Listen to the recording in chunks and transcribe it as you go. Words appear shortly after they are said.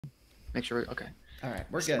Make sure. Okay. All right, I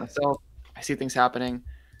we're see good. myself. I see things happening.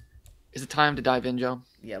 Is it time to dive in, Joe?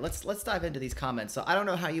 Yeah, let's dive into these comments. So I don't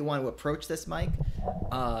know how you want to approach this, Mike.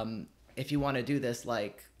 If you want to do this,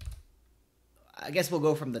 like, I guess we'll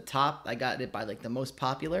go from the top. I got it by like the most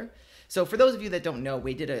popular. So for those of you that don't know,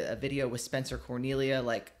 we did a video with Spencer Cornelia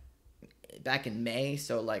like back in May.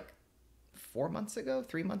 So like 4 months ago,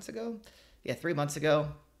 3 months ago. Yeah, 3 months ago.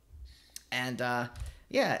 And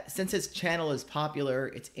yeah, since his channel is popular,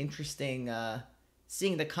 it's interesting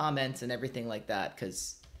seeing the comments and everything like that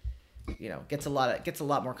because gets a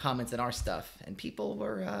lot more comments than our stuff, and people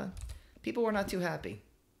were not too happy.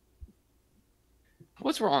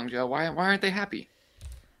 What's wrong, Joe? Why aren't they happy?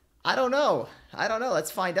 I don't know.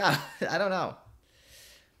 Let's find out. I don't know.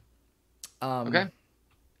 Okay.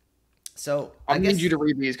 So I'll I need you guess to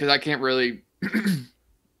read these because I can't really.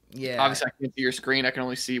 yeah, Obviously, I can't see your screen. I can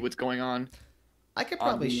only see what's going on I could on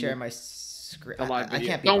probably share my screen. the live I video.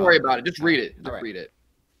 can't be Don't worry bothered. about it. Just read it. All Just right. read it.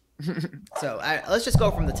 So let's just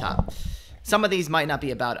go from the top. Some of these might not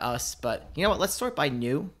be about us, but you know what? Let's sort by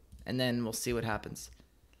new, and then we'll see what happens.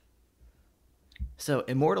 So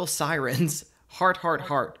Immortal Sirens, heart, heart,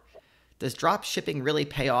 heart. Does drop shipping really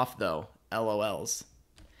pay off though? LOLs.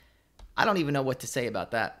 I don't even know what to say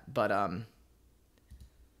about that, but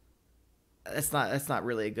that's not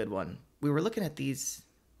really a good one. We were looking at these.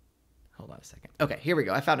 Hold on a second. Okay, here we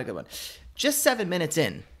go. I found a good one. Just 7 minutes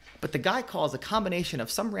in, but the guy calls a combination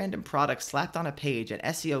of some random product slapped on a page and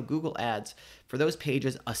SEO Google ads for those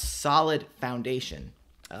pages a solid foundation.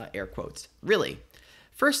 Air quotes. Really?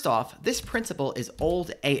 First off, this principle is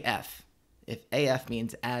old AF. If AF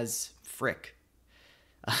means as frick.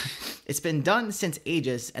 It's been done since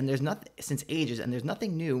ages, and there's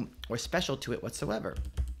nothing new or special to it whatsoever.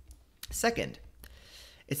 Second,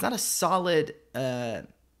 it's not a solid.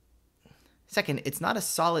 Second, it's not a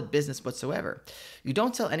solid business whatsoever. You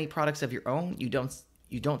don't sell any products of your own. You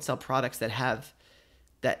don't sell products that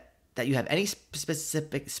you have any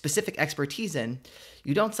specific expertise in.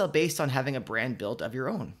 You don't sell based on having a brand built of your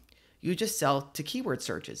own. You just sell to keyword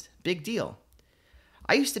searches. Big deal.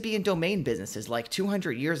 I used to be in domain businesses like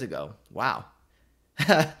 200 years ago. Wow.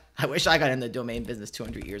 I wish I got in the domain business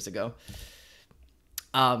 200 years ago.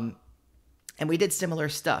 And we did similar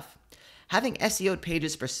stuff. Having SEO'd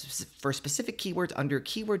pages for specific keywords under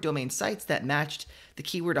keyword domain sites that matched the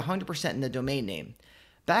keyword 100% in the domain name.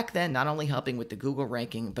 Back then, not only helping with the Google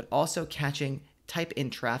ranking, but also catching type-in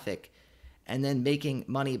traffic and then making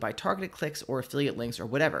money by targeted clicks or affiliate links or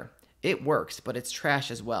whatever. It works, but it's trash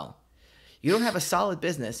as well. You don't have a solid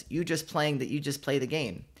business, you just play the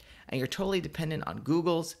game. And you're totally dependent on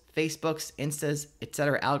Google's, Facebook's, Insta's,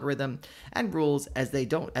 etc. algorithm and rules as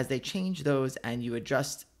they change those and you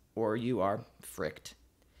adjust or you are fricked.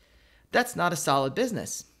 That's not a solid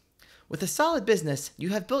business. With a solid business, you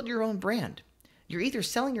have built your own brand. You're either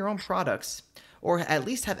selling your own products or at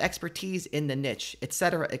least have expertise in the niche,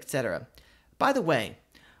 etc., etc. By the way,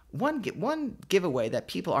 one giveaway that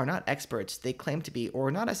people are not experts they claim to be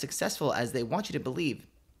or not as successful as they want you to believe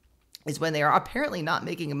is when they are apparently not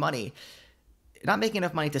making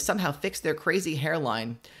enough money to somehow fix their crazy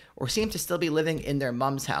hairline or seem to still be living in their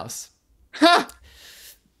mom's house.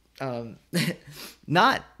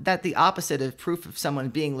 Not that the opposite of proof of someone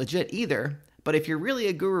being legit either, but if you're really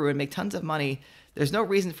a guru and make tons of money, there's no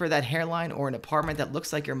reason for that hairline or an apartment that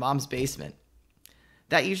looks like your mom's basement.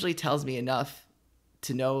 That usually tells me enough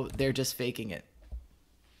to know they're just faking it.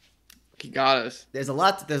 He got us. There's a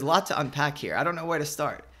lot to unpack here. I don't know where to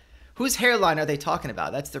start. Whose hairline are they talking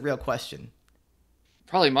about? That's the real question.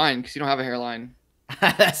 Probably mine because you don't have a hairline.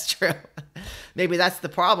 That's true. Maybe that's the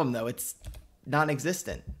problem though. It's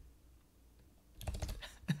non-existent.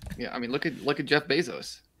 Yeah, I mean, look at Jeff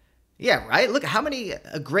Bezos. Yeah, right? Look, how many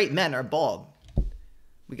great men are bald?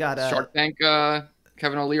 We got Shark Tank,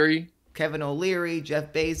 Kevin O'Leary. Kevin O'Leary,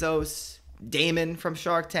 Jeff Bezos, Damon from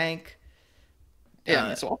Shark Tank. Yeah, I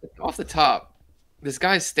mean, so off the top, this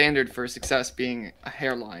guy's standard for success being a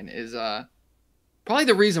hairline is probably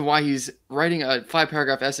the reason why he's writing a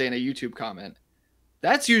 5-paragraph essay in a YouTube comment.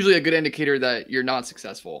 That's usually a good indicator that you're not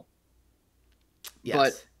successful. Yes.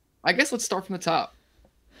 But I guess let's start from the top.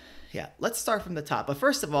 Yeah, let's start from the top. But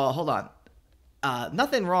first of all, hold on.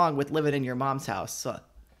 Nothing wrong with living in your mom's house. So,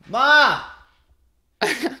 Ma!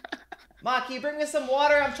 Ma, can you bring me some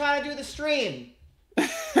water? I'm trying to do the stream.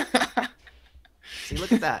 See,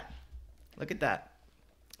 look at that. Look at that.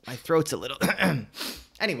 My throat's a little...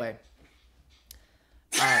 Anyway.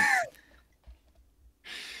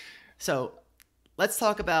 So, let's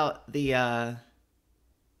talk about the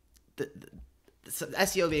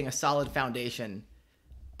SEO being a solid foundation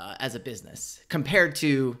as a business compared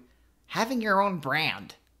to having your own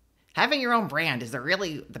brand. Having your own brand is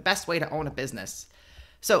really the best way to own a business.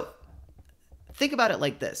 So think about it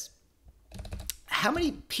like this. How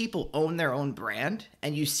many people own their own brand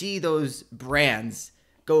and you see those brands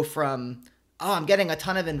go from, oh, I'm getting a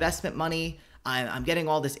ton of investment money, I'm getting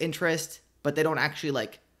all this interest, but they don't actually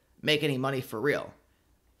like make any money for real,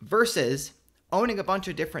 versus owning a bunch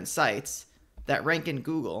of different sites that rank in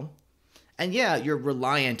Google. And yeah, you're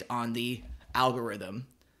reliant on the algorithm,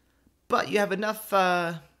 but you have enough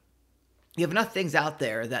things out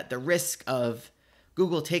there that the risk of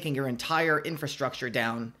Google taking your entire infrastructure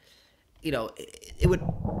down,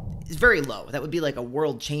 it's very low. That would be like a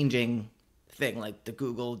world-changing thing, like the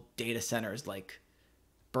Google data centers like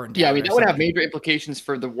burned down. Yeah, I mean, that would have major implications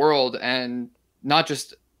for the world, and not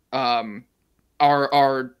just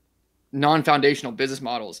our non-foundational business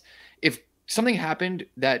models. If something happened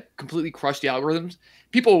that completely crushed the algorithms,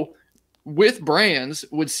 people with brands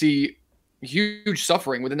would see huge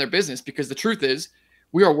suffering within their business, because the truth is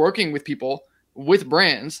we are working with people with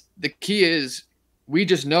brands. The key is we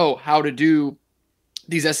just know how to do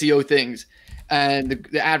these SEO things and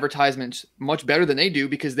the advertisements much better than they do,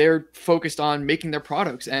 because they're focused on making their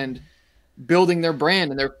products and building their brand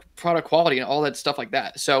and their product quality and all that stuff like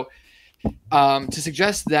that. So to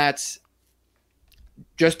suggest that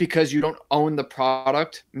just because you don't own the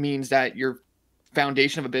product means that your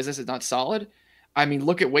foundation of a business is not solid. I mean,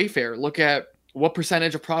 look at Wayfair. Look at what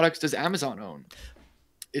percentage of products does Amazon own?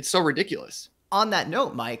 It's so ridiculous. On that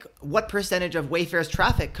note, Mike, what percentage of Wayfair's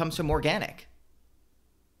traffic comes from organic?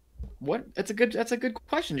 What? That's a good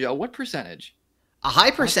question, Joe. What percentage? A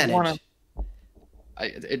high percentage.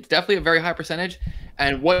 It's definitely a very high percentage.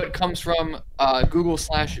 And what comes from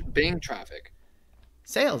Google/Bing traffic?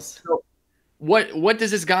 Sales. So what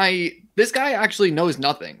does this guy actually knows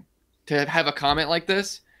nothing to have a comment like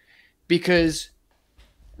this, because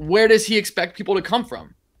where does he expect people to come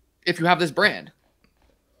from if you have this brand?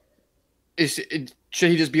 Should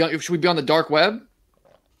we be on the dark web?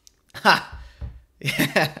 Ha.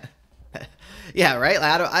 Yeah. Yeah, right?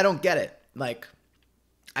 Like, I don't get it. Like,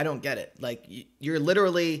 I don't get it. Like, you're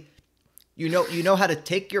literally, you know how to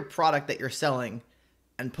take your product that you're selling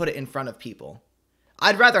and put it in front of people.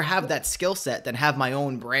 I'd rather have that skill set than have my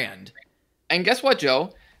own brand. And guess what,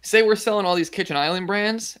 Joe? Say we're selling all these Kitchen Island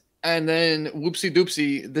brands, and then whoopsie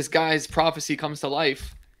doopsie, this guy's prophecy comes to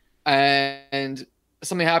life, and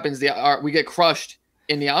something happens. We get crushed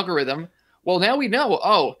in the algorithm. Well, now we know.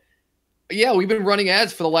 Oh, yeah, we've been running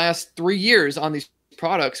ads for the last 3 years on these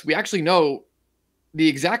products. We actually know the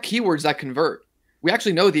exact keywords that convert. We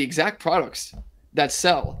actually know the exact products that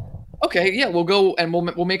sell. Okay, yeah, we'll go and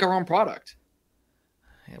we'll make our own product.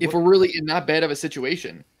 If we're really in that bad of a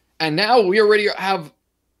situation. And now we already have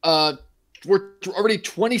we're already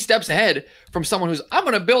 20 steps ahead from someone who's, I'm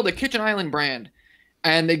going to build a Kitchen Island brand.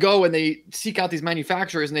 And they go and they seek out these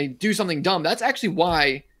manufacturers and they do something dumb. That's actually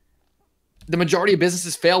why the majority of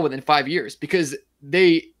businesses fail within 5 years, because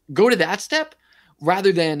they go to that step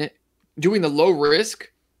rather than doing the low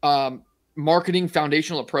risk marketing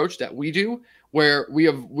foundational approach that we do, where we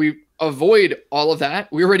avoid all of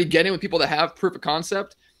that. We already get in with people that have proof of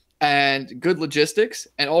concept and good logistics,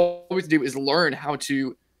 and all we have to do is learn how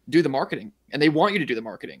to do the marketing, and they want you to do the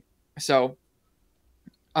marketing. So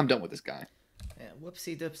I'm done with this guy. Yeah,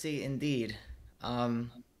 whoopsie doopsie indeed.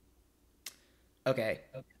 Okay.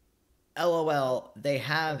 LOL, they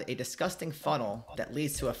have a disgusting funnel that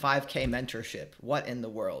leads to a 5K mentorship. What in the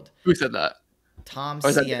world? Who said that? Tom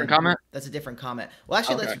is that a different comment? That's a different comment. Well,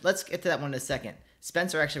 actually, Okay. let's get to that one in a second.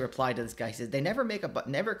 Spencer actually replied to this guy. He says, they never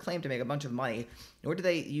claim to make a bunch of money, nor do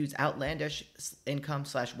they use outlandish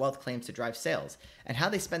income/wealth claims to drive sales. And how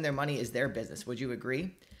they spend their money is their business. Would you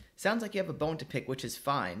agree? Sounds like you have a bone to pick, which is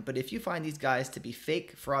fine. But if you find these guys to be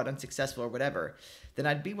fake, fraud, unsuccessful, or whatever, then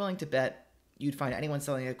I'd be willing to bet you'd find anyone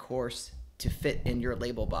selling a course to fit in your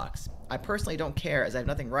label box. I personally don't care, as I have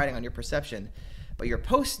nothing riding on your perception, but your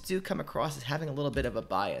posts do come across as having a little bit of a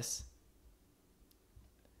bias.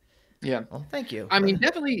 Yeah. Well, thank you. I mean,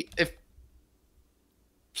 definitely, if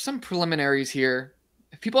some preliminaries here,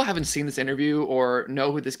 if people haven't seen this interview or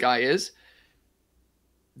know who this guy is,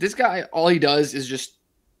 this guy, all he does is just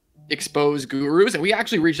expose gurus. And we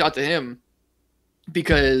actually reached out to him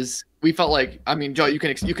because we felt like, I mean, Joe, you can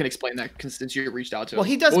explain that since you reached out to him. Well,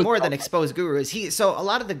 he does more than expose gurus. So a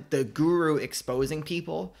lot of the guru exposing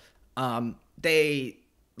people, they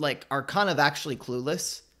like are kind of actually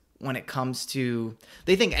clueless when it comes to,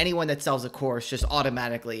 they think anyone that sells a course just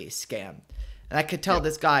automatically scam. And I could tell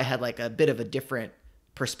this guy had like a bit of a different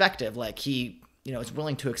perspective. Like he, is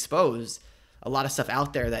willing to expose a lot of stuff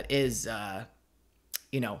out there that is,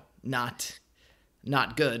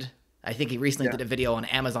 not good. I think he recently did a video on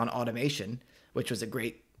Amazon automation, which was a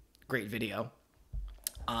great video.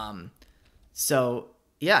 So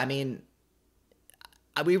yeah, I mean,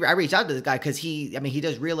 I reached out to this guy because he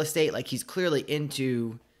does real estate. Like, he's clearly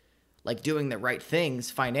into like doing the right things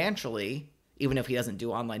financially, even if he doesn't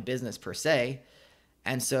do online business per se.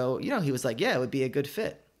 And so, you know, he was like, yeah, it would be a good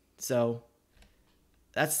fit. So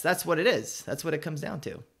that's what it is. That's what it comes down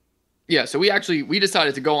to. Yeah. So we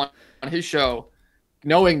decided to go on his show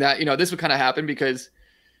knowing that, you know, this would kind of happen, because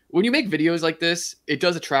when you make videos like this, it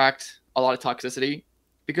does attract a lot of toxicity,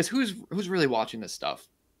 because who's really watching this stuff?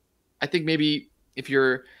 I think maybe if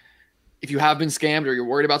you have been scammed, or you're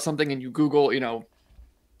worried about something and you Google, you know,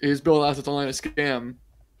 is Bill Assets Online a scam?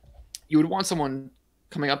 You would want someone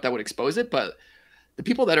coming up that would expose it. But the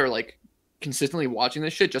people that are like consistently watching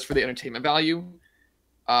this shit just for the entertainment value,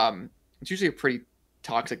 it's usually a pretty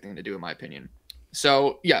toxic thing to do, in my opinion.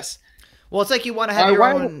 So yes. Well, it's like you want to have your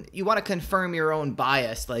own, you want to confirm your own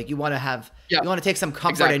bias. Like, you want to have, you want to take some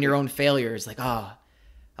comfort in your own failures. Like, oh,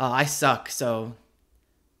 I suck, so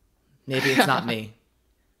maybe it's not me.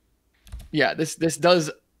 Yeah, this does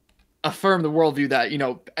affirm the worldview that, you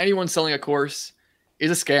know, anyone selling a course is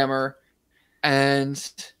a scammer, and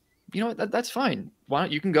you know that's fine. Why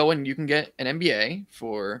don't you can go and you can get an MBA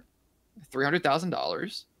for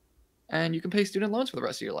 $300,000, and you can pay student loans for the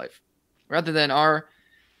rest of your life, rather than our,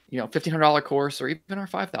 you know, $1,500 course, or even our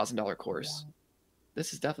 $5,000 course. Wow.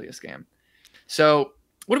 This is definitely a scam. So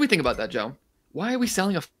what do we think about that, Joe? Why are we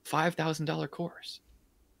selling a $5,000 course?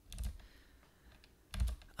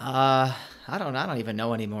 I don't even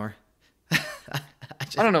know anymore.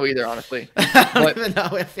 I don't know either, honestly. I don't even know.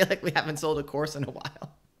 I feel like we haven't sold a course in a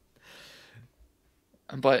while.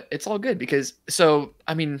 But it's all good, because, so,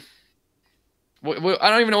 I mean, I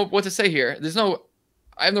don't even know what to say here.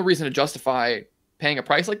 I have no reason to justify paying a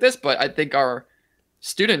price like this, but I think our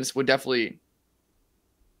students would definitely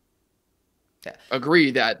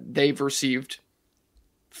agree that they've received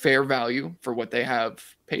fair value for what they have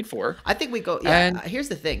paid for. I think we go, and here's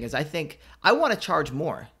the thing is, I think I want to charge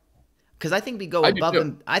more, because I think we go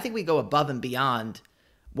above and beyond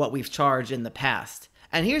what we've charged in the past.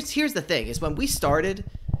 And here's the thing is, when we started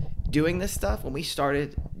doing this stuff, when we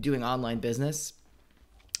started doing online business,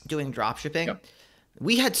 doing dropshipping,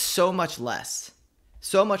 we had so much less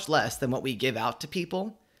than what we give out to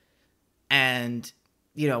people. And,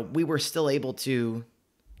 you know, we were still able to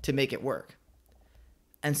make it work.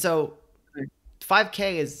 And so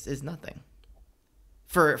 $5K is nothing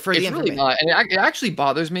for the information. Really not. And it actually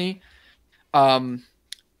bothers me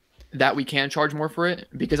that we can charge more for it,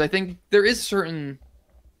 because I think there is a certain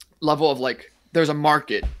level of, like, there's a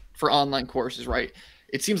market for online courses, right?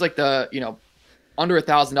 It seems like the, you know, under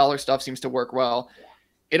 $1,000 stuff seems to work well.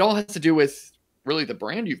 It all has to do with really the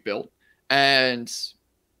brand you've built. And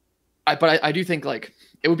I do think, like,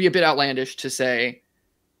 it would be a bit outlandish to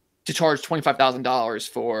charge $25,000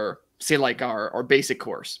 for, say, like our basic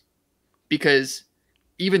course, because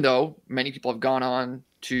even though many people have gone on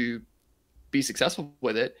to be successful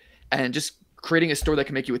with it, and just creating a store that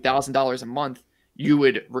can make you $1,000 a month, you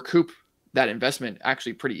would recoup that investment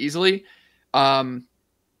actually pretty easily.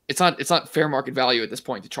 It's not fair market value at this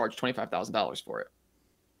point to charge $25,000 for it,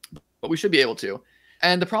 but we should be able to.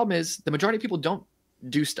 And the problem is, the majority of people don't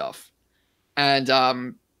do stuff. And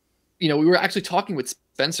you know, we were actually talking with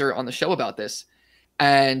Spencer on the show about this,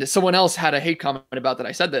 and someone else had a hate comment about that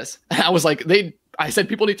I said this. I was like, I said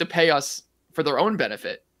people need to pay us for their own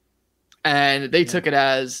benefit, and they took it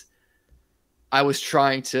as I was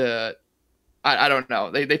trying to, I don't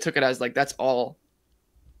know. They took it as, like, that's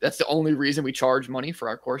the only reason we charge money for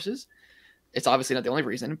our courses. It's obviously not the only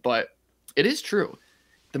reason, but it is true.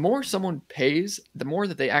 The more someone pays, the more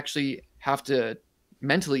that they actually have to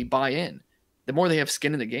mentally buy in, the more they have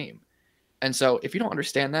skin in the game. And so if you don't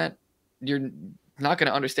understand that, you're not going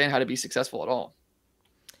to understand how to be successful at all.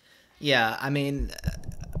 Yeah. I mean,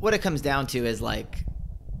 what it comes down to is, like,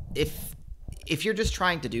 if you're just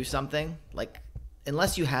trying to do something, like,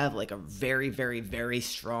 unless you have, like, a very, very, very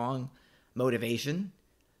strong motivation,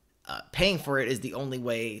 paying for it is the only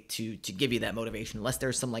way to give you that motivation, unless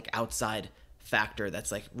there's some, like, outside factor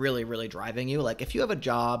that's, like, really, really driving you. Like, if you have a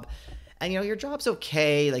job and, you know, your job's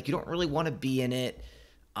okay, like, you don't really want to be in it,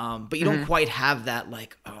 but you don't quite have that,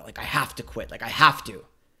 like, oh, like, I have to quit, like, I have to,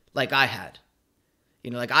 like I had,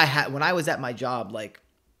 you know, like I had, when I was at my job, like,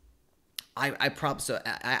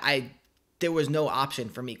 I there was no option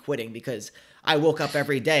for me quitting, because I woke up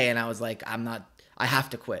every day and I was like, I have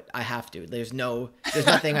to quit. I have to. There's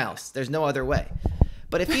nothing else. There's no other way.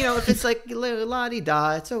 But if it's like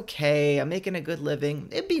la-di-da, it's okay, I'm making a good living,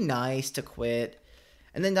 it'd be nice to quit.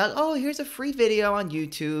 And then, oh, here's a free video on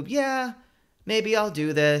YouTube. Yeah, maybe I'll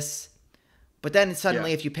do this. But then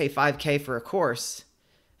suddenly, if you pay $5K for a course,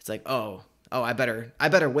 it's like, oh, I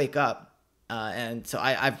better wake up. And so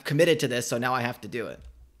I've committed to this, so now I have to do it.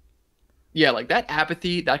 Yeah, like that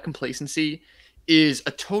apathy, that complacency is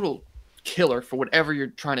a total killer for whatever you're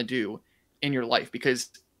trying to do in your life, because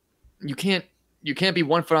you can't be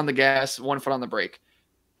 1 foot on the gas, 1 foot on the brake.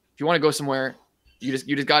 If you want to go somewhere, you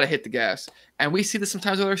just got to hit the gas. And we see this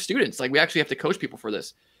sometimes with our students. Like, we actually have to coach people for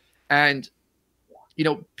this. And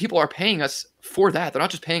people are paying us for that. They're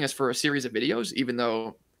not just paying us for a series of videos, even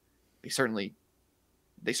though they certainly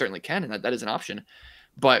can, and that is an option.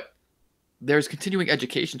 But there's continuing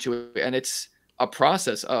education to it, and it's a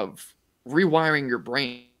process of rewiring your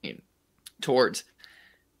brain towards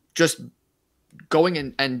just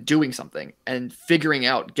going and doing something and figuring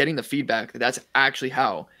out, getting the feedback that that's actually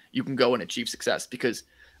how you can go and achieve success. Because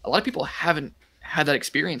a lot of people haven't had that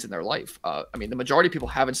experience in their life. I mean, the majority of people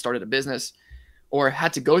haven't started a business or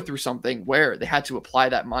had to go through something where they had to apply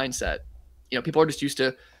that mindset. People are just used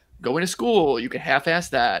to going to school. You can half-ass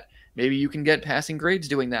that. Maybe you can get passing grades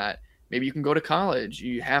doing that. Maybe you can go to college.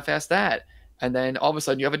 You half-ass that. And then all of a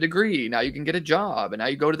sudden you have a degree. Now you can get a job. And now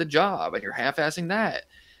you go to the job and you're half-assing that.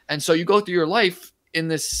 And so you go through your life in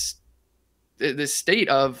this state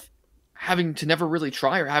of having to never really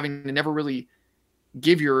try, or having to never really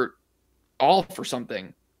give your all for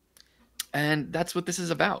something. And that's what this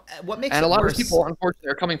is about. What makes and it a lot worse, of people,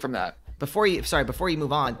 unfortunately, are coming from that. Before you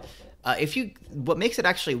move on, what makes it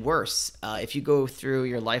actually worse, if you go through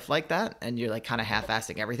your life like that and you're like kind of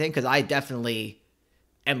half-assing everything, because I definitely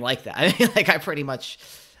am like that. I mean, like, I pretty much,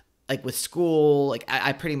 like, with school, like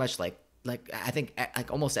I pretty much like I think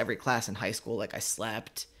like almost every class in high school, like, I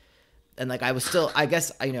slept, and like I was still, I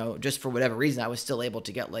guess, just for whatever reason, I was still able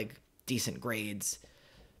to get like decent grades.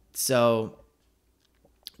 So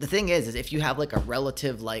the thing is if you have like a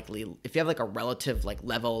relative level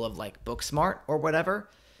of like book smart or whatever,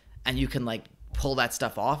 and you can like pull that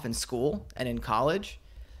stuff off in school and in college,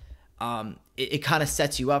 it kind of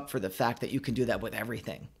sets you up for the fact that you can do that with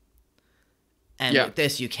everything. And with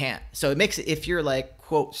this, you can't. So it makes it, if you're like,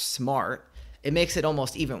 quote, smart, it makes it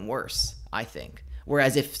almost even worse, I think.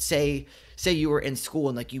 Whereas if say you were in school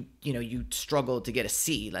and like you struggled to get a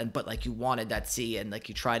C, but like you wanted that C and like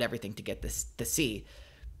you tried everything to get the C,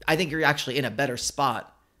 I think you're actually in a better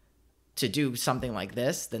spot to do something like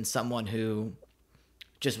this than someone who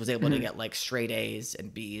just was able to get like straight A's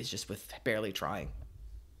and B's just with barely trying.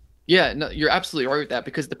 Yeah, no, you're absolutely right with that,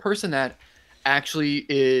 because the person that actually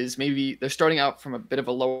is, maybe they're starting out from a bit of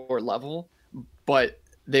a lower level, but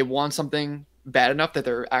they want something bad enough that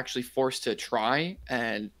they're actually forced to try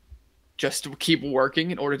and just to keep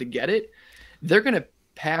working in order to get it, they're going to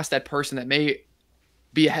pass that person that may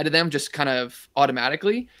be ahead of them just kind of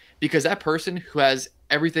automatically, because that person who has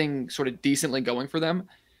everything sort of decently going for them,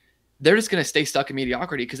 they're just going to stay stuck in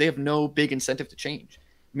mediocrity because they have no big incentive to change.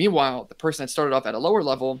 Meanwhile, the person that started off at a lower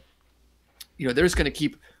level, they're just going to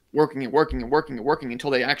keep working and working and working and working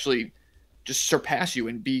until they actually just surpass you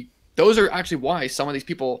and be. Those are actually why some of these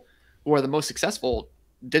people who are the most successful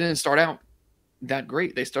didn't start out that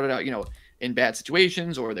great. They started out, in bad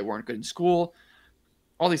situations, or they weren't good in school.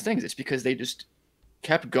 All these things. It's because they just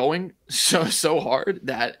kept going so hard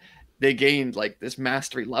that they gained like this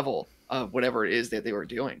mastery level of whatever it is that they were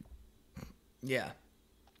doing. Yeah.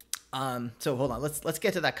 So hold on. Let's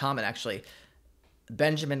get to that comment actually.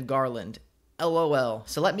 Benjamin Garland, LOL.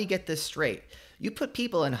 So let me get this straight. You put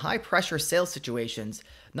people in high pressure sales situations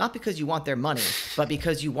not because you want their money, but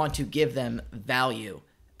because you want to give them value.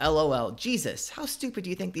 LOL. Jesus, how stupid do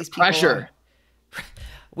you think these people are?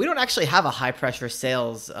 We don't actually have a high pressure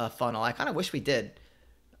sales funnel. I kind of wish we did.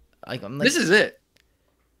 This is it.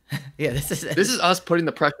 Yeah, this is it. This is us putting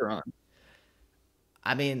the pressure on.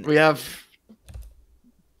 I mean, we're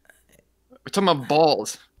talking about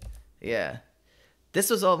balls. Yeah. This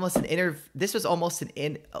was almost an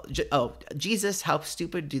Jesus, how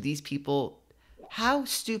stupid do these people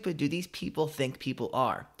think people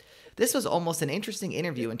are? This was almost an interesting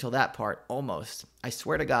interview until that part. Almost. I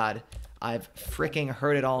swear to God, I've freaking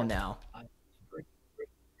heard it all now.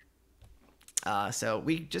 So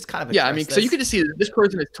we just kind of so you can just see that this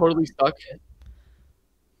person is totally stuck.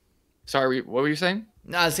 Sorry, what were you saying?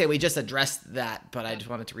 No, I was saying we just addressed that, but I just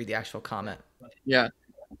wanted to read the actual comment. Yeah,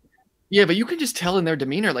 but you can just tell in their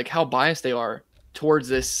demeanor like how biased they are towards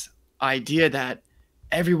this idea that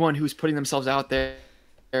everyone who's putting themselves out there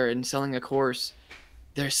and selling a course,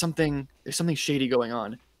 there's something shady going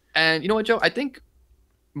on. And you know what, Joe? I think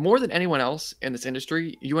more than anyone else in this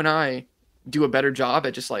industry, you and I do a better job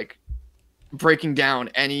at just like breaking down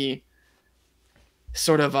any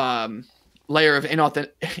sort of layer of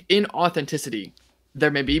inauthenticity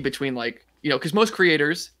there may be between, like, you know, because most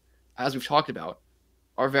creators, as we've talked about,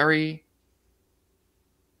 are very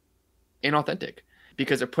inauthentic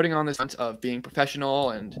because they're putting on this front of being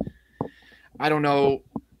professional, and I don't know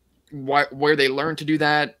where they learn to do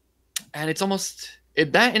that, and it's almost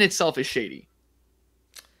that in itself is shady.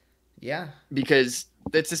 Yeah, because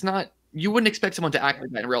it's just not. You wouldn't expect someone to act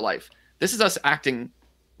like that in real life. This is us acting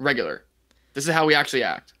regular. This is how we actually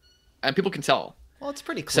act, and people can tell. well, it's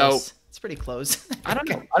pretty close. So It's pretty close. I don't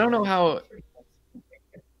know. I don't know how.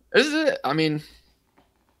 This is it. I mean,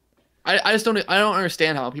 I just don't. I don't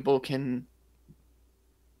understand how people can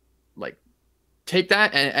like take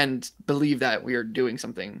that and believe that we are doing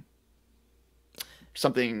something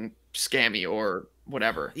scammy or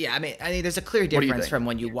whatever. Yeah, I mean, there's a clear difference from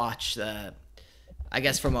when you watch I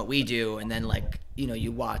guess from what we do, and then, like, you know,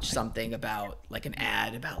 you watch something about, like, an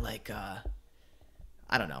ad about, like, I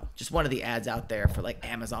don't know, just one of the ads out there for, like,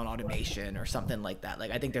 Amazon automation or something like that.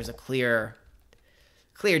 Like, I think there's a clear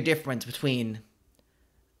difference between,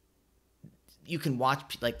 you can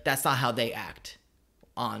watch, like, that's not how they act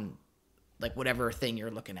on, like, whatever thing you're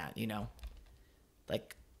looking at, you know?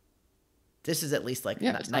 Like, this is at least, like,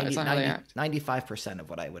 95% of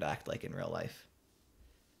what I would act like in real life.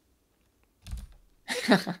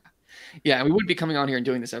 Yeah, we wouldn't be coming on here and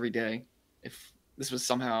doing this every day if this was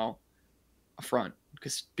somehow a front.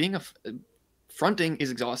 Because fronting is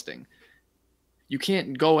exhausting. You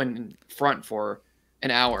can't go and front for an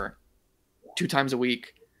hour 2 times a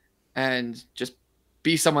week and just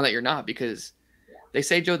be someone that you're not, because they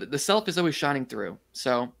say, Joe, that the self is always shining through.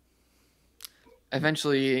 So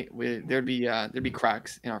eventually there'd be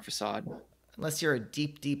cracks in our facade. Unless you're a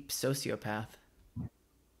deep sociopath.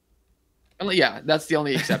 Yeah, that's the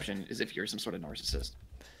only exception, is if you're some sort of narcissist.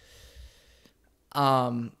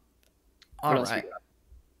 All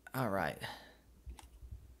right.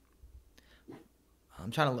 I'm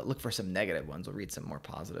trying to look for some negative ones. We'll read some more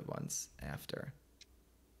positive ones after.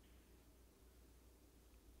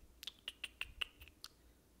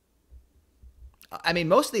 I mean,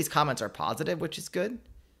 most of these comments are positive, which is good.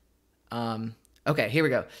 Okay, here we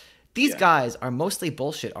go. These guys are mostly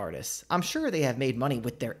bullshit artists. I'm sure they have made money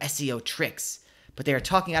with their SEO tricks, but they are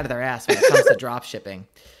talking out of their ass when it comes to dropshipping.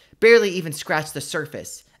 Barely even scratch the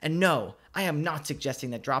surface. And no, I am not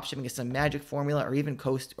suggesting that dropshipping is some magic formula or even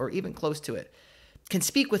close to it. Can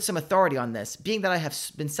speak with some authority on this, being that I have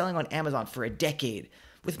been selling on Amazon for a decade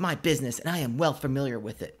with my business and I am well familiar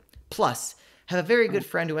with it. Plus, have a very good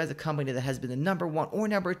friend who has a company that has been the #1 or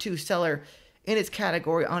 #2 seller in its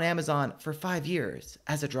category on Amazon for 5 years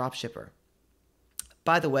as a dropshipper.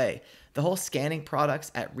 By the way, the whole scanning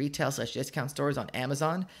products at retail/discount stores on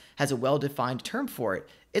Amazon has a well-defined term for it.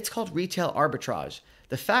 It's called retail arbitrage.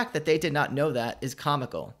 The fact that they did not know that is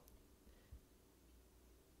comical.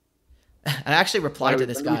 I actually replied to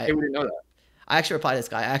this guy.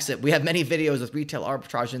 We have many videos with retail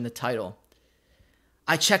arbitrage in the title.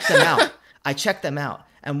 I checked them out.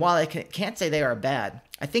 And while I can't say they are bad,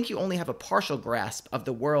 I think you only have a partial grasp of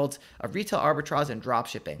the world of retail arbitrage and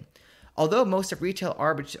dropshipping. Although most of retail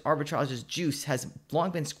arbitrage's juice has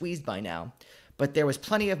long been squeezed by now, but there was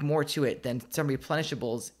plenty of more to it than some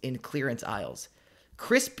replenishables in clearance aisles.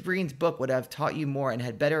 Chris Breen's book would have taught you more and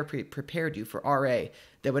had better prepared you for RA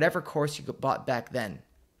than whatever course you bought back then.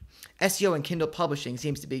 SEO and Kindle publishing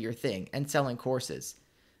seems to be your thing, and selling courses.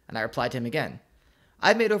 And I replied to him again.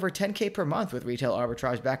 I've made over $10K per month with retail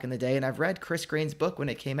arbitrage back in the day, and I've read Chris Green's book when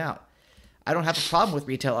it came out. I don't have a problem with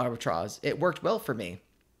retail arbitrage. It worked well for me.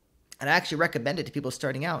 And I actually recommend it to people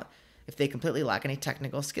starting out if they completely lack any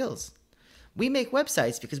technical skills. We make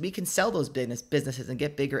websites because we can sell those businesses and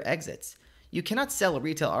get bigger exits. You cannot sell a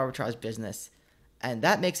retail arbitrage business, and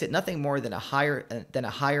that makes it nothing more than a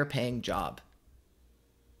higher paying job.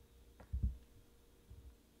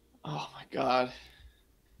 Oh my God.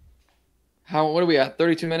 What are we at?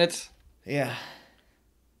 32 minutes? Yeah.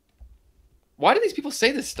 Why do these people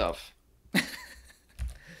say this stuff?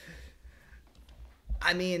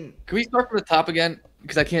 I mean, can we start from the top again?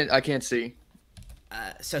 Because I can't see.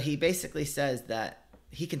 So he basically says that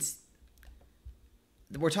he can.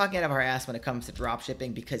 We're talking out of our ass when it comes to drop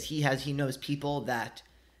shipping because he knows people that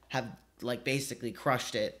have like basically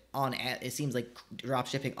crushed it on. It seems like drop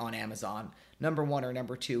shipping on Amazon, #1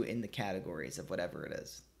 or #2 in the categories of whatever it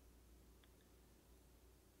is.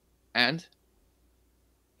 And?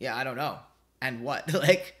 Yeah, I don't know. And what?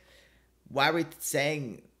 Like, why are we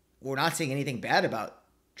saying we're not saying anything bad about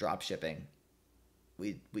drop shipping?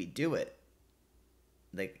 We do it.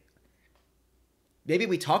 Like, maybe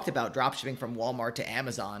we talked about drop shipping from Walmart to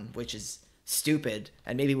Amazon, which is stupid,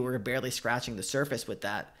 and maybe we were barely scratching the surface with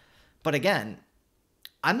that. But again,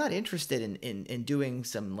 I'm not interested in doing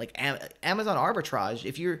some like Amazon arbitrage.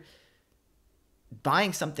 If you're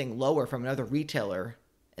buying something lower from another retailer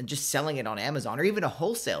and just selling it on Amazon, or even a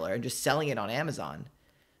wholesaler and just selling it on Amazon,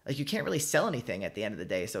 like you can't really sell anything at the end of the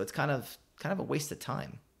day. So it's kind of a waste of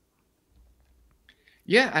time.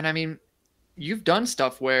 Yeah, and I mean, you've done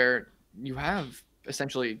stuff where you have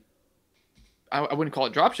essentially, I wouldn't call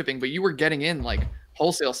it drop shipping, but you were getting in like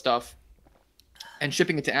wholesale stuff and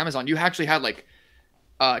shipping it to Amazon. You actually had like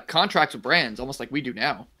contracts with brands, almost like we do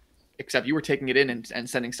now, except you were taking it in and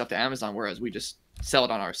sending stuff to Amazon, whereas we just sell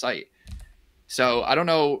it on our site. So I don't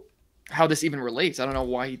know how this even relates. I don't know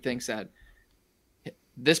why he thinks that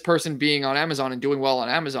this person being on Amazon and doing well on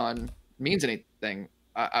Amazon means anything.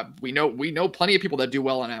 We know plenty of people that do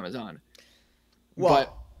well on Amazon. Well,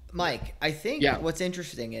 but, Mike, I think what's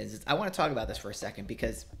interesting is I want to talk about this for a second,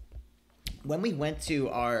 because when we went to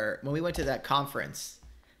that conference,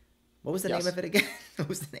 what was the name of it again? What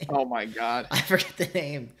was the name? Oh my God, I forget the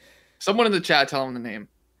name. Someone in the chat tell him the name.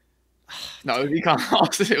 No, it was Ecom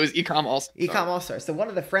All-Star. It was Ecom All-Star. Ecom All-Star. So one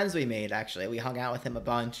of the friends we made, actually, we hung out with him a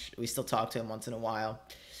bunch. We still talk to him once in a while.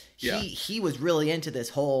 He was really into his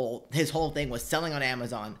whole thing was selling on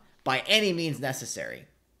Amazon by any means necessary.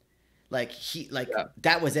 Like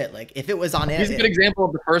that was it. Like if it was on Amazon. He's a good example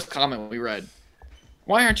of the first comment we read.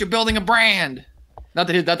 Why aren't you building a brand? Not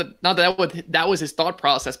that was his thought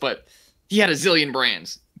process, but he had a zillion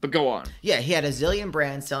brands. But go on. Yeah, he had a zillion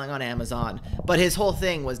brands selling on Amazon, but his whole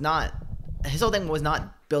thing was not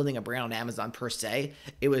building a brand on Amazon per se.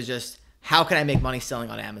 It was just, how can I make money selling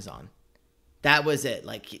on Amazon? That was it.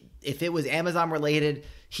 Like if it was Amazon related,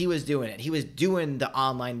 he was doing it. He was doing the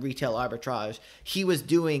online retail arbitrage. He was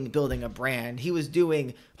doing building a brand. He was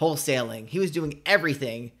doing wholesaling. He was doing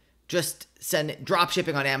everything. Just drop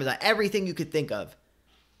shipping on Amazon, everything you could think of.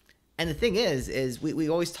 And the thing is we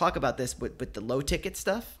always talk about this with the low ticket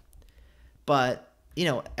stuff, but you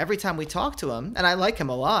know, every time we talk to him, and I like him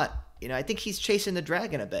a lot, you know, I think he's chasing the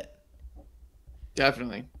dragon a bit.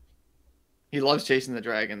 Definitely. He loves chasing the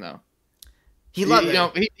dragon though. He loves it. You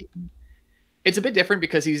know, it's a bit different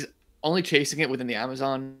because he's only chasing it within the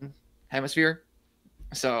Amazon hemisphere.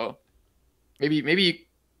 So maybe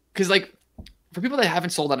because like for people that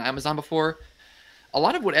haven't sold on Amazon before, a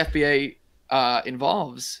lot of what FBA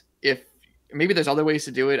involves, if maybe there's other ways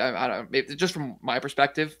to do it, I don't know, maybe just from my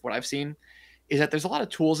perspective, what I've seen is that there's a lot of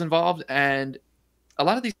tools involved, and a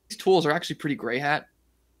lot of these tools are actually pretty gray hat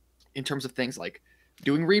in terms of things like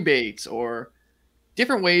doing rebates or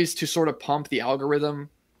different ways to sort of pump the algorithm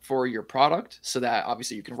for your product so that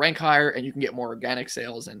obviously you can rank higher and you can get more organic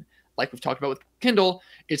sales. And like we've talked about with Kindle,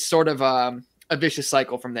 it's sort of a vicious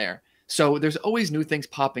cycle from there. So there's always new things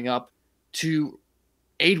popping up to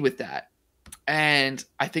aid with that. And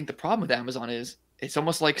I think the problem with Amazon is it's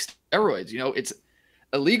almost like steroids. You know, it's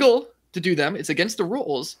illegal to do them. It's against the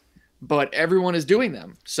rules, but everyone is doing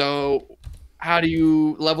them. So how do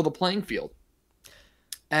you level the playing field?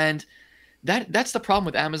 And that's the problem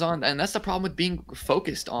with Amazon. And that's the problem with being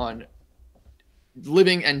focused on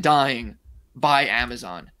living and dying by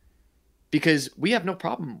Amazon, because we have no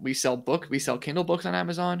problem. We sell Kindle books on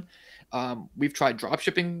Amazon. We've tried drop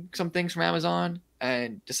shipping some things from Amazon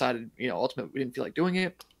and decided, you know, ultimately we didn't feel like doing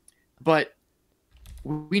it. But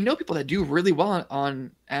we know people that do really well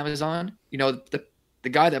on Amazon. You know, the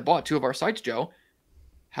guy that bought 2 of our sites, Joe,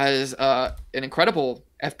 has an incredible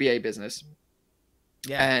FBA business.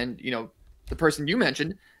 Yeah. And, you know, the person you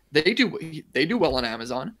mentioned, they do well on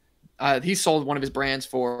Amazon. He sold one of his brands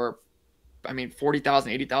for, I mean,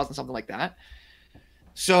 40,000, 80,000, something like that.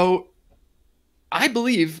 So I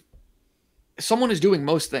believe someone is doing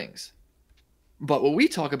most things. But what we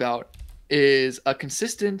talk about is a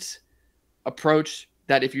consistent approach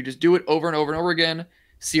that if you just do it over and over and over again,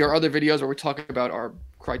 see our other videos where we talk about our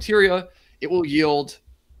criteria, it will yield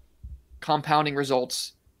compounding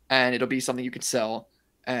results and it'll be something you could sell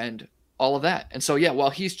and all of that. And so, yeah, while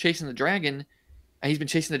he's chasing the dragon, and he's been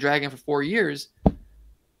chasing the dragon for 4 years,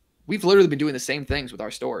 we've literally been doing the same things with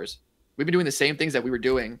our stores. We've been doing the same things that we were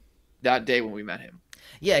doing that day when we met him.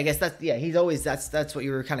 Yeah, I guess he's always, that's what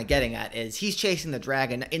you were kind of getting at, is he's chasing the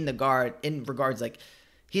dragon in regards like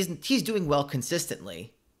he's doing well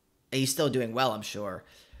consistently. And he's still doing well, I'm sure.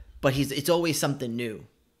 But it's always something new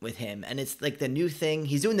with him. And it's like the new thing.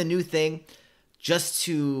 He's doing the new thing just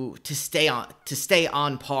to stay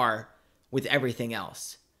on par with everything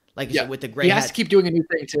else. Like you said, with the gray hat. He has to keep doing a new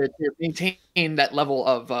thing to maintain that level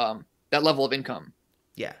of income.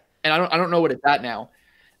 Yeah. And I don't know what it's at now,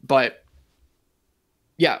 but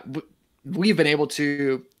yeah, we've been able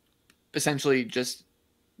to essentially just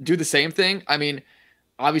do the same thing. I mean,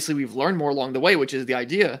 obviously we've learned more along the way, which is the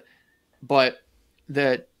idea, but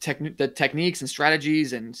the techniques and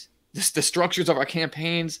strategies and the structures of our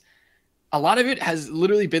campaigns, a lot of it has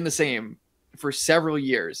literally been the same for several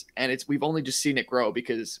years, and we've only just seen it grow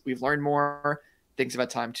because we've learned more. Things have had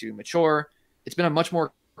time to mature. It's been a much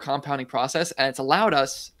more compounding process, and it's allowed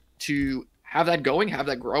us to have that going, have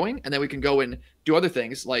that growing, and then we can go and do other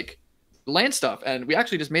things like land stuff. And we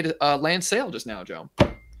actually just made a land sale just now, Joe.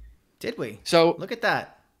 Did we? So look at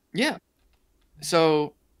that. Yeah.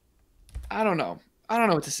 So I don't know. I don't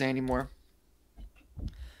know what to say anymore.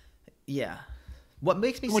 Yeah. What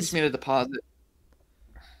makes me just made a deposit.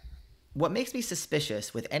 What makes me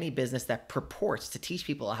suspicious with any business that purports to teach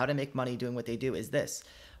people how to make money doing what they do is this: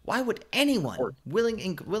 why would anyone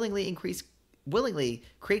willingly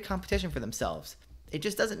create competition for themselves? It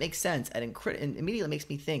just doesn't make sense, and immediately makes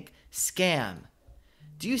me think scam.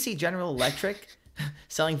 Do you see General Electric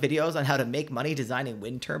selling videos on how to make money designing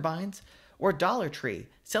wind turbines, or Dollar Tree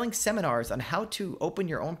selling seminars on how to open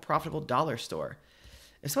your own profitable dollar store?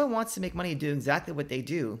 If someone wants to make money doing exactly what they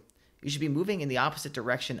do, you should be moving in the opposite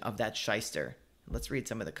direction of that shyster. Let's read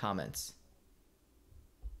some of the comments.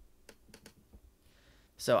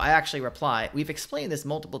 So I actually reply, we've explained this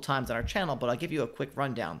multiple times on our channel, but I'll give you a quick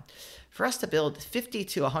rundown. For us to build $50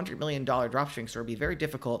 to $100 million dropshipping store would be very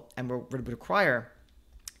difficult and would require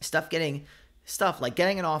stuff like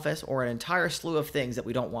getting an office or an entire slew of things that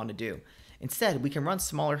we don't want to do. Instead, we can run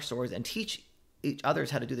smaller stores and teach each others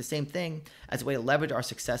how to do the same thing as a way to leverage our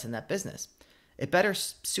success in that business. It better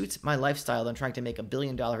suits my lifestyle than trying to make $1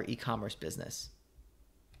 billion e-commerce business.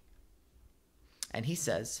 And he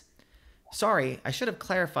says, sorry, I should have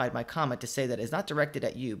clarified my comment to say that it's not directed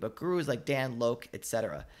at you, but gurus like Dan Loke,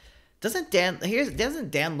 etc. Doesn't Dan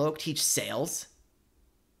Loke teach sales?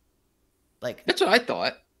 Like, that's what I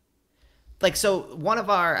thought. Like, so one of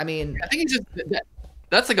our, I mean, I think he's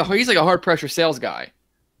like a hard pressure sales guy.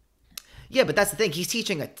 Yeah, but that's the thing. He's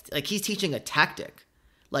teaching a tactic.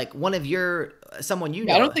 Like someone you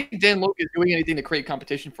know. I don't think Dan Loke is doing anything to create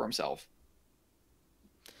competition for himself.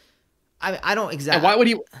 I don't exactly. And why would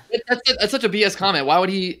he? That's such a BS comment. Why would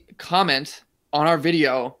he comment on our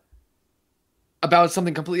video about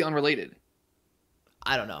something completely unrelated?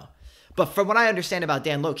 I don't know. But from what I understand about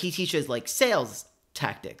Dan Loke, he teaches like sales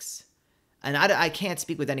tactics. And I can't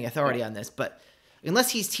speak with any authority on this, but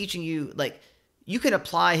unless he's teaching you, like, you can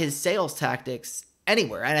apply his sales tactics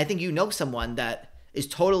anywhere. And I think you know someone that is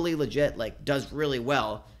totally legit, like does really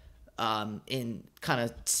well in kind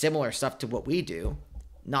of similar stuff to what we do,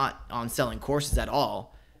 not on selling courses at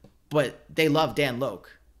all, but they love Dan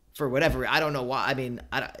Loke for whatever. I don't know why. I mean,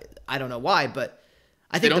 I don't know why, but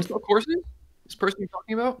I think they don't sell courses. This person you're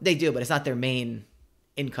talking about? They do, but it's not their main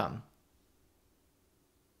income.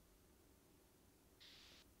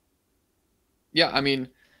 Yeah, I mean,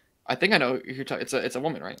 I think I know you're talking. It's a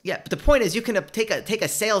woman, right? Yeah, but the point is, you can take a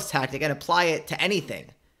sales tactic and apply it to anything.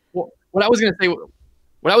 Well, what I was gonna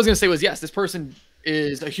say was yes, this person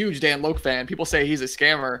is a huge Dan Loke fan. People say he's a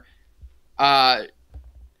scammer.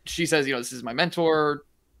 She says, this is my mentor.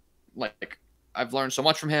 Like, I've learned so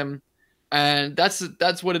much from him, and that's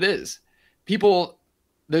what it is.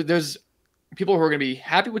 There's people who are gonna be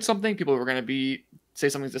happy with something. People who are gonna say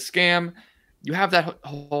something's a scam. You have that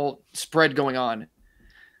whole spread going on.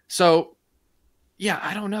 So, yeah,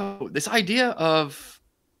 I don't know. This idea of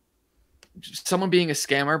someone being a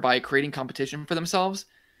scammer by creating competition for themselves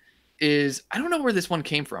I don't know where this one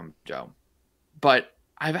came from, Joe. But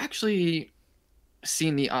I've actually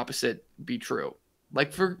seen the opposite be true.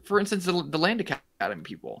 Like, for instance, the Land Academy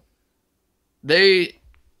people. They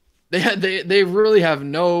really have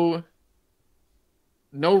no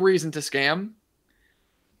reason to scam.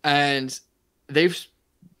 And they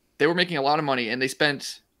were making a lot of money, and they said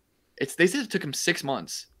it took them 6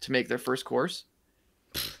 months to make their first course.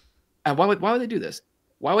 And why would they do this?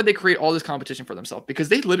 Why would they create all this competition for themselves? Because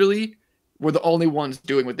they literally were the only ones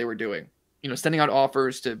doing what they were doing. Sending out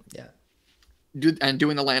offers to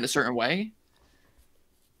doing the land a certain way.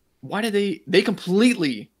 Why did they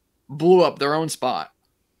completely blew up their own spot?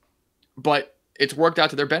 But it's worked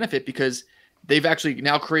out to their benefit because they've actually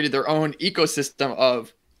now created their own ecosystem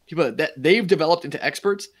of people that they've developed into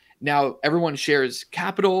experts. Now everyone shares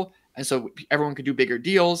capital, and so everyone can do bigger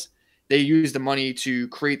deals. They use the money to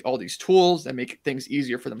create all these tools that make things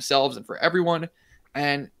easier for themselves and for everyone,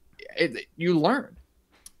 and you learn.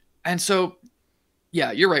 And so,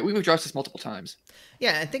 yeah, you're right. We've addressed this multiple times.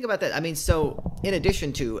 Yeah, and think about that. I mean, so in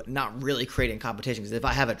addition to not really creating competition, because if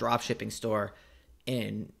I have a drop shipping store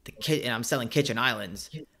and I'm selling kitchen islands,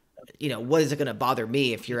 what is it going to bother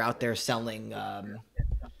me if you're out there selling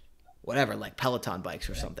whatever, like Peloton bikes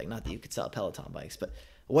or something. Not that you could sell Peloton bikes, but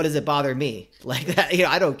what does it bother me? Like that, you know,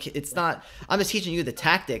 I don't, it's not, I'm just teaching you the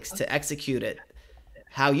tactics to execute it.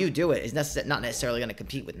 How you do it is not necessarily going to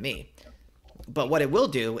compete with me. But what it will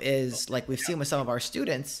do is, like we've seen with some of our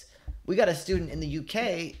students, we got a student in the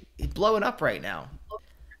UK blowing up right now.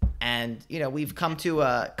 And, you know, we've come to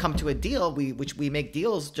a deal, which we make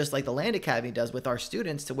deals just like the Land Academy does with our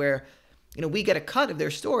students, to where, you know, we get a cut of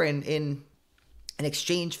their store in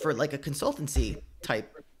exchange for like a consultancy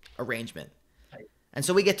type arrangement. And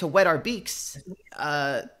so we get to wet our beaks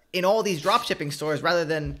in all these drop shipping stores rather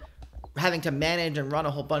than having to manage and run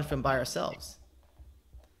a whole bunch of them by ourselves.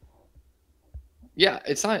 Yeah,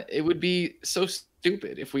 it would be so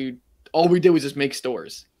stupid if all we did was just make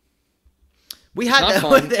stores. We had it's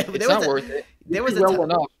not fun. It's not worth it. There was well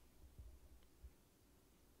enough.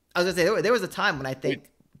 I was gonna say there was a time when I think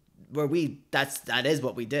where that is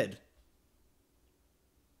what we did.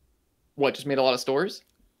 What, just made a lot of stores?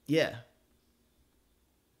 Yeah.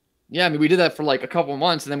 Yeah, I mean, we did that for like a couple of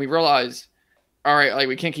months, and then we realized, all right, like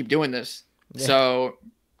we can't keep doing this. Yeah. So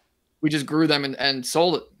we just grew them and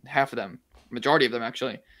sold half of them, majority of them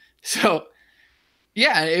actually. So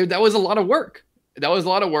yeah, that was a lot of work. That was a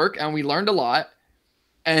lot of work, and we learned a lot.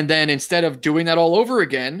 And then instead of doing that all over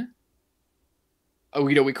again,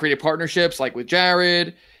 you know, we created partnerships like with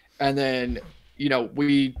Jared, and then, you know,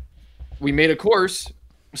 we made a course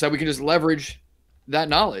so that we can just leverage that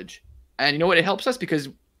knowledge. And you know what? It helps us because,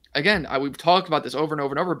 again, we've talked about this over and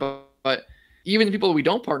over and over, but even the people that we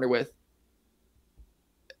don't partner with,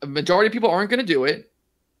 a majority of people aren't going to do it.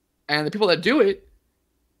 And the people that do it,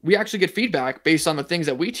 we actually get feedback based on the things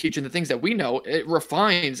that we teach and the things that we know. It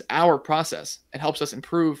refines our process. It helps us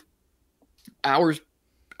improve our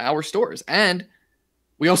stores. And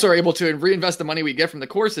we also are able to reinvest the money we get from the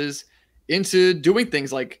courses into doing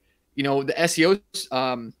things like, you know, the SEO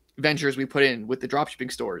ventures we put in with the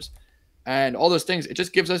dropshipping stores and all those things. It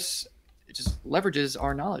just leverages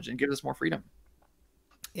our knowledge and gives us more freedom.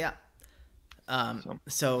 Yeah.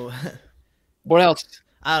 So what else?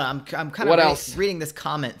 I don't know. I'm kind of reading this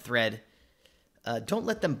comment thread. Don't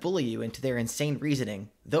let them bully you into their insane reasoning.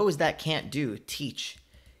 Those that can't do, teach.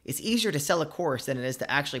 It's easier to sell a course than it is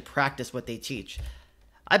to actually practice what they teach.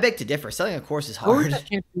 I beg to differ. Selling a course is hard. Those that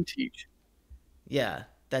can't do, teach. Yeah,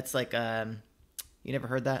 that's like, you never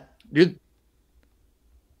heard that? Dude.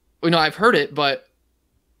 Well, no, I've heard it, but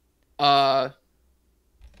have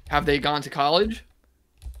they gone to college?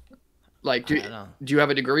 Like, do you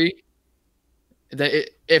have a degree?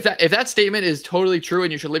 If that statement is totally true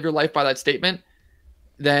and you should live your life by that statement,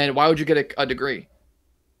 then why would you get a degree?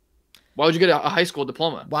 Why would you get a high school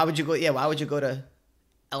diploma? Why would you go? Yeah, why would you go to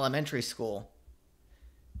elementary school?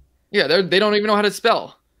 Yeah, they don't even know how to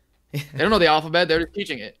spell. They don't know the alphabet. They're just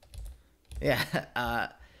teaching it. Yeah.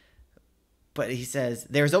 But he says,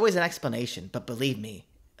 there's always an explanation, but believe me,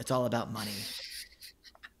 it's all about money.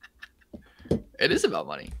 It is about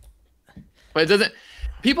money. But it doesn't...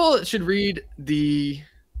 People should read the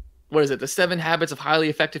 7 Habits of Highly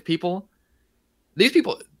Effective People. These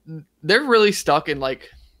people, they're really stuck in like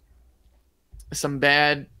some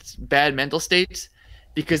bad mental states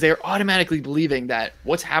because they're automatically believing that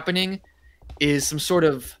what's happening is some sort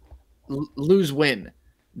of lose-win.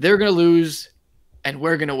 They're going to lose and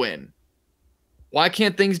we're going to win. Why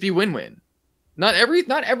can't things be win-win? Not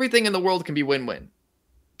everything in the world can be win-win.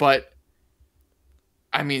 But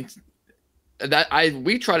I mean,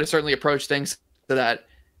 we try to certainly approach things so that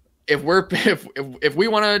if we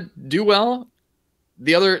want to do well,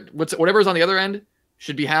 whatever's on the other end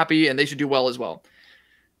should be happy and they should do well as well.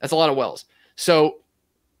 That's a lot of wells. So,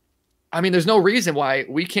 I mean, there's no reason why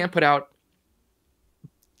we can't put out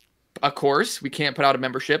a course. We can't put out a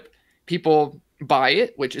membership. People buy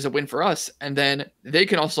it, which is a win for us. And then they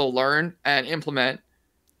can also learn and implement,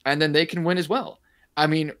 and then they can win as well. I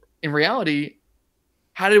mean, in reality,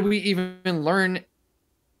 how did we even learn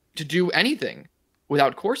to do anything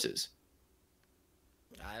without courses?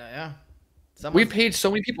 Yeah. We paid so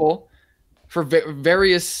many people for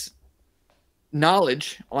various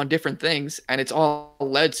knowledge on different things, and it's all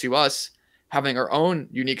led to us having our own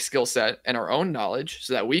unique skill set and our own knowledge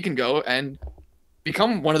so that we can go and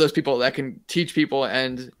become one of those people that can teach people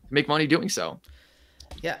and make money doing so.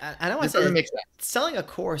 Yeah, I don't want to say selling a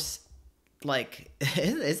course, like,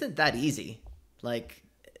 isn't that easy. Like,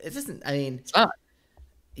 it isn't, I mean, it's not.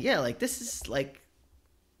 Yeah, like, this is like,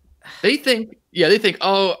 they think,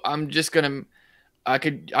 oh, I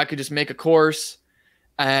could just make a course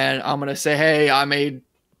and I'm going to say, hey, I made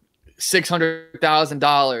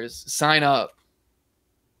 $600,000, sign up.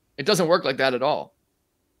 It doesn't work like that at all.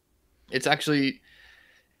 It's actually,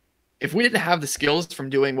 if we didn't have the skills from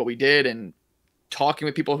doing what we did and talking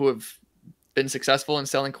with people who have been successful in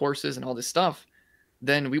selling courses and all this stuff,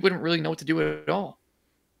 then we wouldn't really know what to do at all.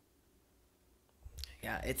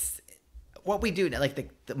 Yeah, it's what we do. Like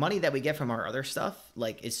the money that we get from our other stuff,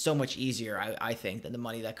 like, is so much easier, I think, than the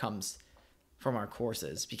money that comes from our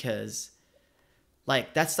courses, because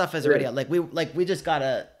like that stuff is already like we just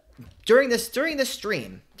gotta during the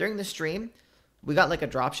stream we got like a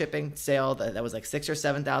drop shipping sale that was like $6,000 or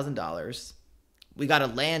 $7,000. We got a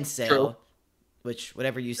land sale. True. Which,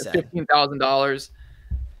 whatever you said, $15,000.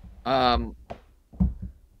 I'll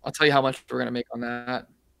tell you how much we're gonna make on that.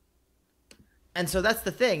 And so that's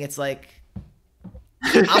the thing. It's like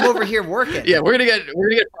I'm over here working. Yeah, we're gonna get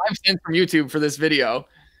 5 cents from YouTube for this video.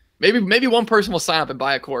 Maybe one person will sign up and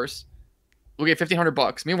buy a course. We'll get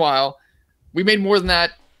 $1,500. Meanwhile, we made more than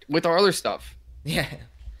that with our other stuff. Yeah.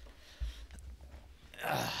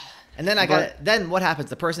 And then then what happens?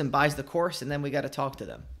 The person buys the course, and then we got to talk to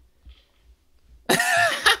them.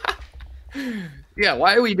 Yeah,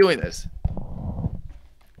 why are we doing this?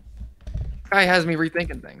 Guy has me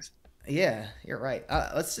rethinking things. Yeah, you're right.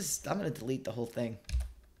 I'm gonna delete the whole thing.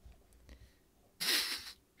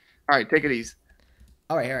 All right, take it easy.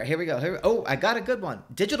 All right, here we go. Oh, I got a good one.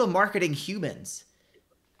 Digital marketing humans.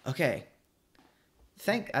 Okay.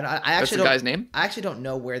 I actually That's the guy's name? I actually don't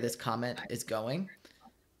know where this comment is going.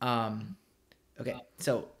 Okay,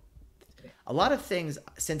 so a lot of things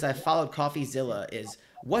since I followed CoffeeZilla is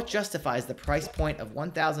what justifies the price point of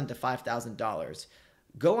 $1,000 to $5,000.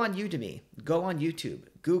 Go on Udemy, go on YouTube,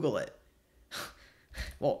 Google it.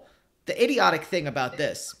 Well, the idiotic thing about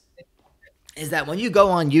this is that when you go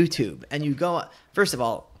on YouTube and you go, first of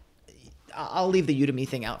all, I'll leave the Udemy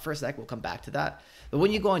thing out for a sec. We'll come back to that. But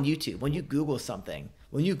when you go on YouTube, when you Google something,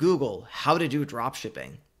 when you Google how to do drop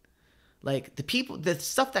shipping, like the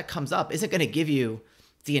stuff that comes up isn't going to give you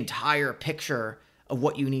the entire picture of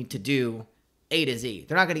what you need to do A to Z.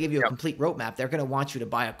 They're not going to give you a complete roadmap. They're going to want you to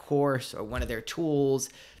buy a course or one of their tools.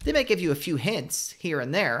 They may give you a few hints here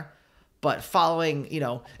and there, but following,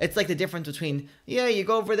 it's like the difference between, you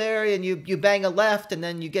go over there and you bang a left and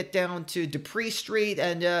then you get down to Dupree Street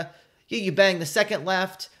and you bang the second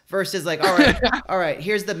left versus like, all right,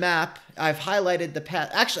 here's the map. I've highlighted the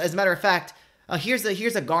path. Actually, as a matter of fact, here's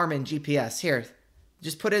a Garmin GPS. Here,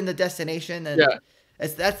 just put in the destination and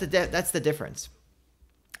that's the difference.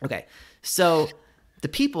 Okay, so the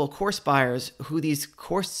people, course buyers, who these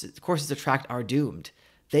courses attract are doomed.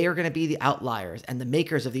 They are going to be the outliers, and the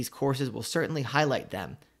makers of these courses will certainly highlight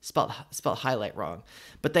them. Spelled highlight wrong.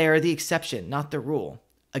 But they are the exception, not the rule.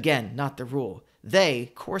 Again, not the rule.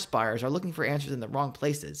 They, course buyers, are looking for answers in the wrong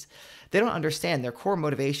places. They don't understand their core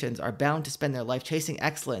motivations are bound to spend their life chasing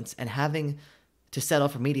excellence and having to settle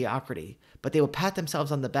for mediocrity. But they will pat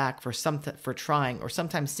themselves on the back for trying, or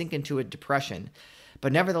sometimes sink into a depression.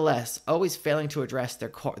 But nevertheless, always failing to address their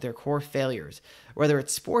core failures. Whether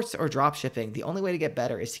it's sports or dropshipping, the only way to get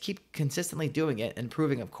better is to keep consistently doing it and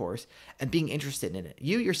improving, of course, and being interested in it.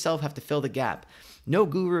 You yourself have to fill the gap. No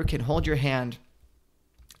guru can hold your hand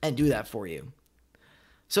and do that for you.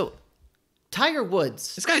 So, Tiger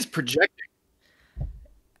Woods. This guy's projecting.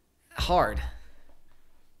 Hard.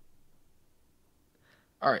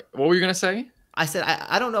 All right, what were you going to say? I said,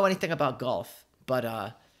 I don't know anything about golf, but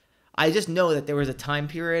I just know that there was a time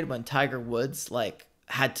period when Tiger Woods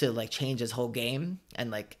had to change his whole game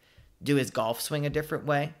and do his golf swing a different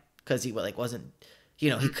way because he wasn't, he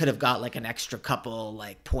could have got an extra couple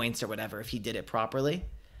points or whatever if he did it properly.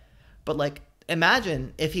 But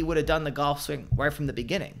imagine if he would have done the golf swing right from the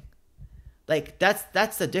beginning.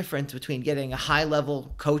 That's the difference between getting a high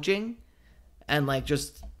level coaching and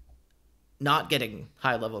just not getting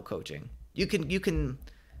high level coaching. You can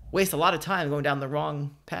waste a lot of time going down the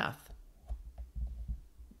wrong path.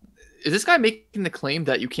 Is this guy making the claim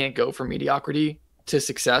that you can't go from mediocrity to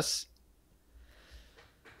success?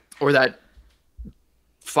 Or that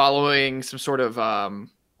following some sort of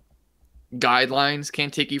guidelines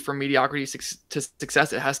can't take you from mediocrity to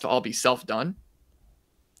success? It has to all be self-done?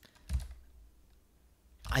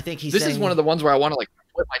 I think This is one of the ones where I want to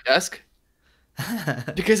flip my desk.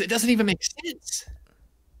 Because it doesn't even make sense.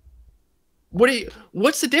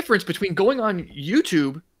 What's the difference between going on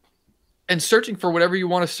YouTube and searching for whatever you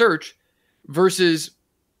want to search versus,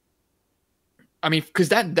 because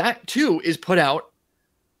that too is put out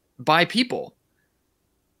by people.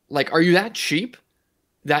 Are you that cheap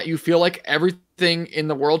that you feel like everything in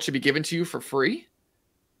the world should be given to you for free?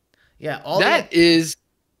 Yeah, that is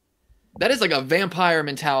like a vampire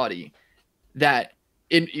mentality that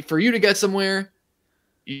for you to get somewhere,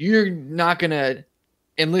 you're not going to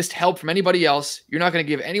enlist help from anybody else. You're not going to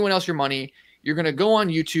give anyone else your money. You're going to go on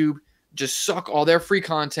YouTube. just suck all their free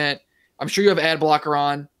content. I'm sure you have ad blocker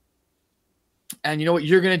on, and you know what?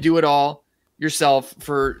 You're going to do it all yourself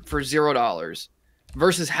for $0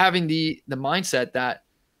 versus having the mindset that,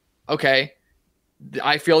 okay,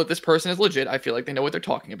 I feel that this person is legit. I feel like they know what they're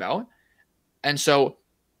talking about. And so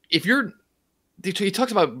if you're, he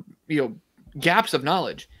talks about, gaps of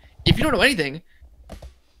knowledge. If you don't know anything,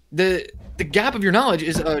 the gap of your knowledge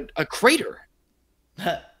is a crater.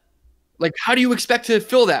 Like, how do you expect to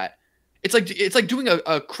fill that? It's like doing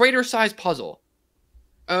a crater-sized puzzle.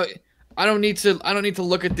 I don't need to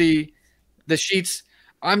look at the sheets.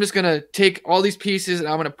 I'm just gonna take all these pieces and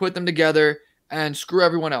I'm gonna put them together and screw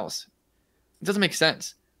everyone else. It doesn't make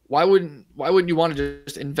sense. Why wouldn't you want to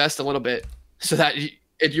just invest a little bit so that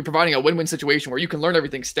you're providing a win-win situation where you can learn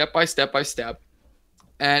everything step by step by step,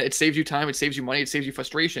 and it saves you time, it saves you money, it saves you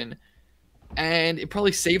frustration, and it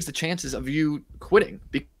probably saves the chances of you quitting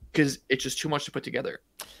because it's just too much to put together.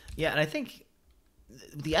 Yeah, and I think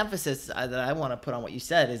the emphasis that I want to put on what you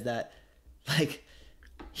said is that, like,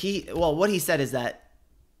 what he said is that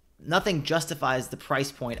nothing justifies the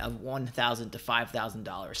price point of $1,000 to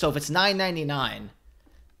 $5,000. So if it's $9.99,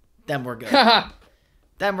 then we're good.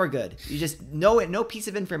 Then we're good. You just know it. No piece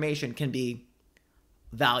of information can be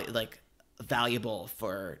valuable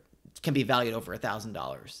can be valued over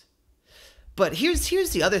 $1,000. But here's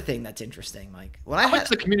the other thing that's interesting, Mike. How much is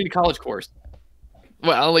the community college course?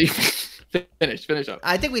 Well, I'll let you finish up.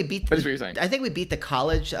 I think we beat. Finish what you're saying. I think we beat the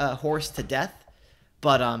college horse to death.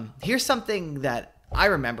 But here's something that I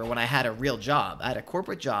remember when I had a real job. I had a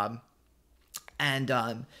corporate job,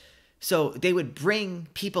 and so they would bring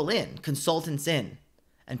people in, consultants in,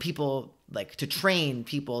 and people to train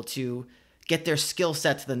people to get their skill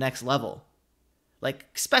set to the next level, like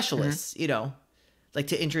specialists,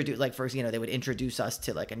 to introduce, they would introduce us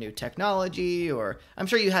to a new technology, or I'm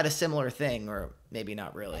sure you had a similar thing, or maybe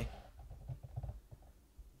not really.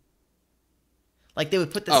 They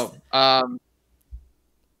would put this.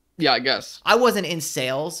 Yeah, I guess. I wasn't in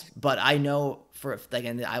sales, but I know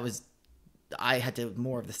and I had to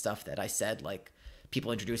more of the stuff that I said, like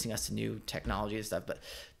people introducing us to new technology and stuff, but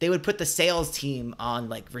they would put the sales team on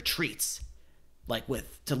retreats,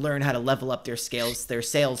 to learn how to level up their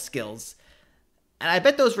sales skills. And I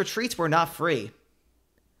bet those retreats were not free.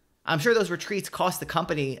 I'm sure those retreats cost the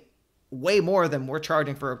company way more than we're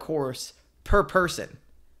charging for a course per person.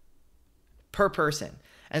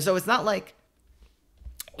 And so it's not like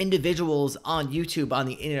individuals on YouTube, on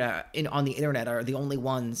the internet are the only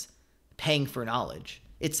ones paying for knowledge.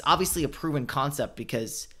 It's obviously a proven concept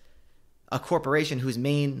because a corporation whose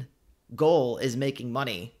main goal is making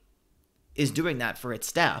money is doing that for its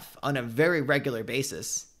staff on a very regular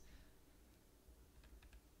basis.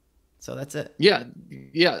 So that's it. Yeah.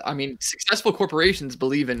 I mean, successful corporations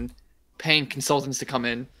believe in paying consultants to come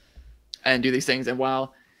in and do these things. And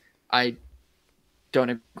while I don't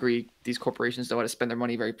agree these corporations know how to spend their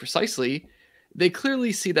money very precisely, they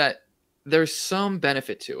clearly see that there's some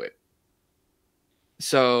benefit to it.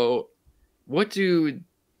 So what do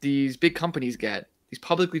these big companies get? These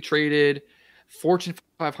publicly traded Fortune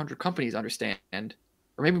 500 companies understand?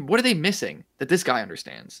 Or maybe what are they missing that this guy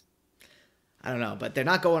understands? I don't know, but they're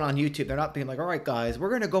not going on YouTube. They're not being like, all right, guys, we're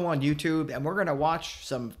going to go on YouTube and we're going to watch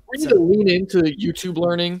some... We need to lean into YouTube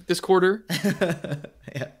learning this quarter.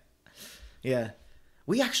 Yeah.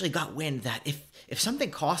 We actually got wind that if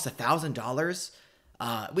something costs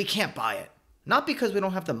 $1,000, we can't buy it. Not because we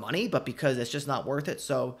don't have the money, but because it's just not worth it.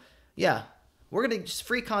 So, yeah, we're going to just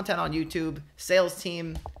free content on YouTube. Sales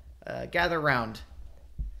team, gather around.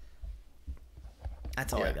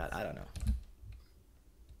 That's all I got. I don't know.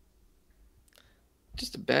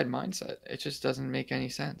 Just a bad mindset. It just doesn't make any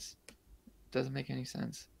sense. It doesn't make any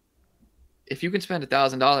sense. If you can spend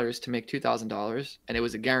 $1,000 to make $2,000 and it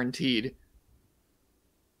was a guaranteed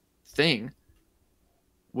thing,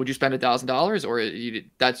 would you spend $1,000, or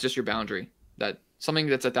that's just your boundary? That something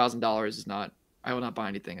that's $1,000 is not. I will not buy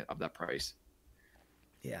anything of that price.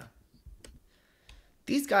 Yeah.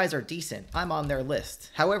 These guys are decent. I'm on their list.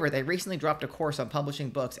 However, they recently dropped a course on publishing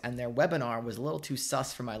books, and their webinar was a little too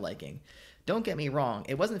sus for my liking. Don't get me wrong.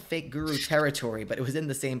 It wasn't fake guru territory, but it was in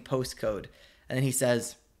the same postcode. And then he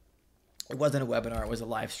says, it wasn't a webinar. It was a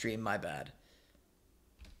live stream. My bad.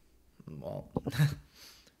 Well,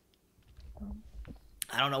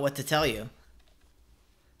 I don't know what to tell you.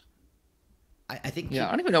 I think... Yeah,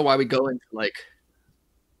 I don't even know why we go into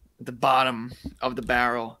the bottom of the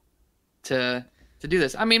barrel to do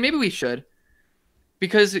this. I mean, maybe we should,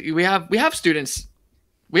 because we have students.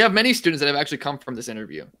 We have many students that have actually come from this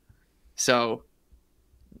interview. So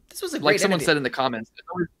this was a great someone interview. said in the comments,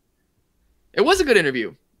 it was a good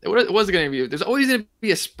interview. it was going to be. There's always going to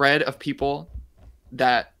be a spread of people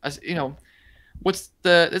that, you know,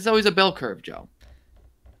 there's always a bell curve, Joe.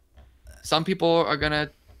 Some people are going to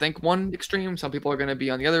think one extreme. Some people are going to be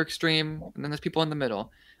on the other extreme. And then there's people in the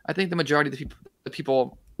middle. I think the majority of the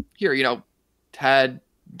people here, you know, had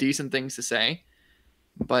decent things to say.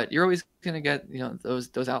 But you're always going to get, you know,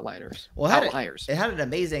 those outliers. Well, outliers. It had an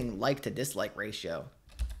amazing like to dislike ratio.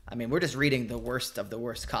 I mean, we're just reading the worst of the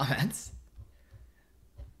worst comments.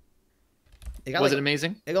 Was it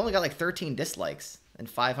amazing? It only got like 13 dislikes and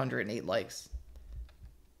 508 likes.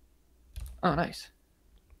 Oh, nice.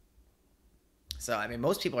 So, I mean,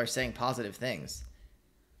 most people are saying positive things.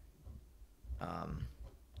 All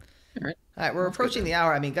right, we're approaching the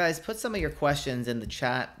hour. I mean, guys, put some of your questions in the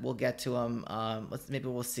chat. We'll get to them. Maybe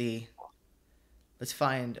we'll see. Let's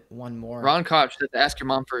find one more. Ron Koch said to ask your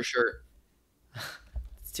mom for a shirt.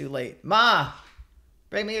 It's too late. Ma,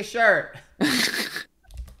 bring me a shirt.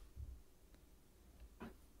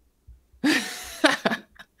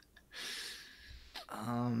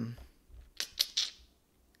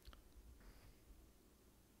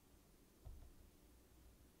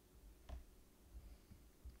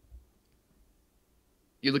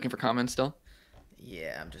 You looking for comments still?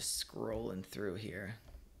 Yeah, I'm just scrolling through here.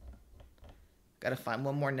 Gotta find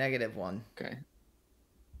one more negative one. Okay.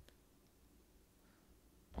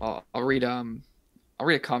 Well, I'll read a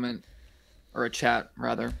comment, or a chat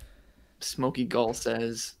rather. Smoky Gull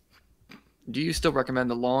says, "Do you still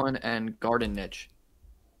recommend the lawn and garden niche?"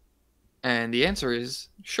 And the answer is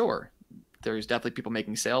sure. There's definitely people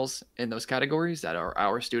making sales in those categories that are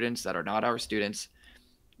our students, that are not our students.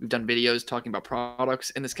 We've done videos talking about products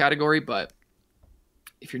in this category, but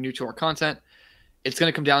if you're new to our content, it's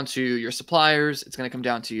going to come down to your suppliers. It's going to come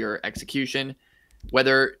down to your execution,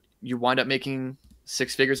 whether you wind up making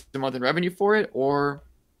 6 figures a month in revenue for it, or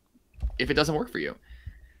if it doesn't work for you.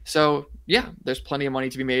 So yeah, there's plenty of money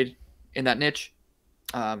to be made in that niche.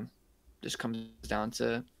 Just comes down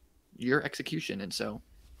to your execution. And so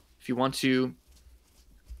if you want to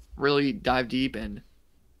really dive deep and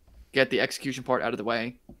get the execution part out of the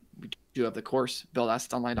way, we do have the course,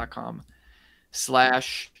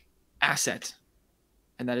 buildassetsonline.com/asset.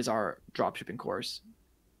 And that is our dropshipping course.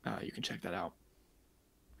 You can check that out.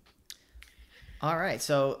 All right.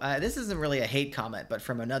 So this isn't really a hate comment, but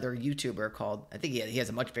from another YouTuber called, I think he has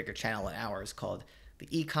a much bigger channel than ours, called the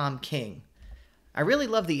Ecom King. I really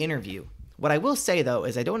love the interview. What I will say, though,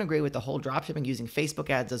 is I don't agree with the whole dropshipping using Facebook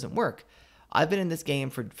ads doesn't work. I've been in this game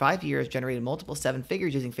for 5 years, generated multiple 7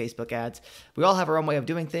 figures using Facebook ads. We all have our own way of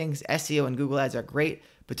doing things. SEO and Google ads are great,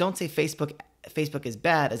 but don't say Facebook is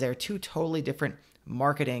bad, as they are 2 totally different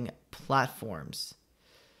marketing platforms.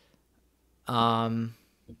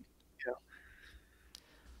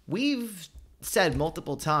 We've said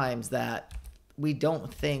multiple times that we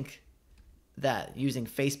don't think that using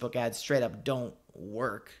Facebook ads straight up don't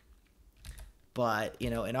work. But, you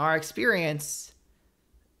know, in our experience,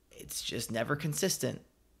 it's just never consistent.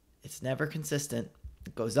 It's never consistent.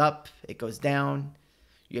 It goes up, it goes down.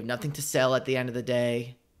 You have nothing to sell at the end of the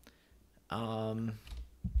day.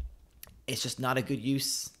 It's just not a good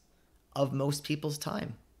use of most people's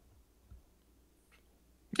time.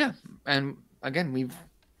 Yeah. And again, we've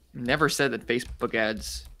never said that Facebook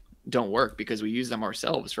ads don't work because we use them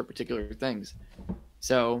ourselves for particular things.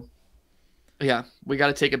 So yeah, we got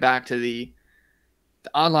to take it back to the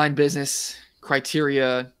online business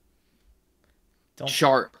criteria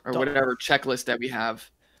chart or whatever checklist that we have.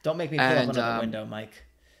 Don't make me pull up another window, Mike.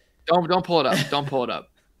 Don't pull it up. Don't pull it up.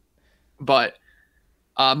 But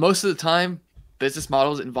most of the time, business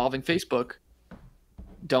models involving Facebook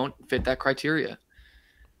don't fit that criteria.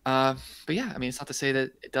 But yeah, I mean, it's not to say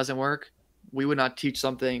that it doesn't work. We would not teach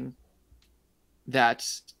something that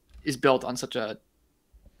is built on such a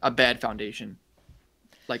bad foundation,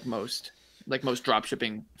 like most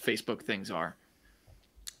dropshipping Facebook things are.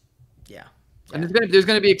 Yeah. And there's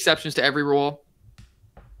gonna be exceptions to every rule,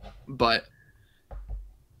 but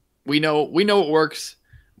we know what works.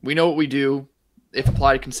 We know what we do. If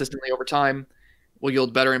applied consistently over time, will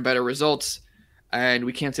yield better and better results. And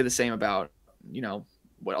we can't say the same about, you know,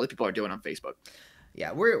 what other people are doing on Facebook.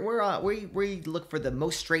 Yeah, we look for the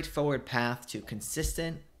most straightforward path to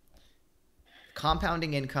consistent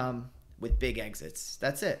compounding income with big exits.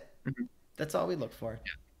 That's it. Mm-hmm. That's all we look for.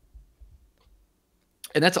 Yeah.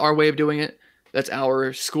 And that's our way of doing it. That's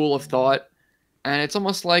our school of thought. And it's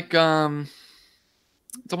almost like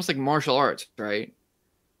martial arts, right?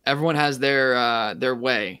 Everyone has their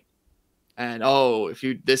way. And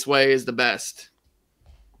this way is the best.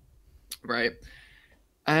 Right?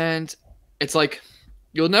 And it's like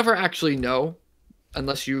you'll never actually know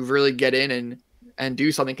unless you really get in and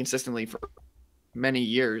do something consistently for many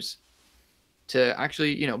years to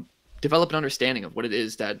actually, you know, develop an understanding of what it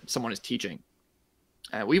is that someone is teaching.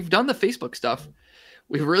 We've done the Facebook stuff.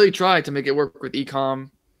 We've really tried to make it work with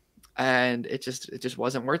ecom, and it just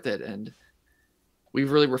wasn't worth it. And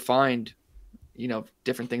we've really refined, you know,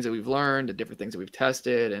 different things that we've learned and different things that we've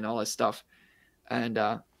tested and all this stuff. And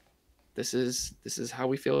this is how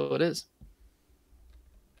we feel it is.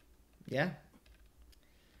 Yeah.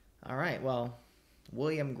 All right. Well,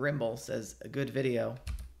 William Grimble says a good video.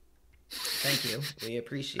 Thank you. We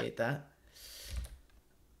appreciate that.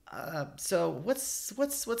 So what's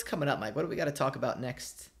coming up, Mike? What do we got to talk about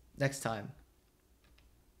next time?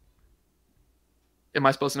 Am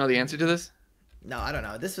I supposed to know the answer to this? No, I don't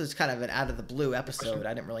know. This was kind of an out of the blue episode.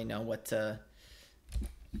 I didn't really know what to.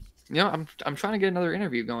 You know, I'm trying to get another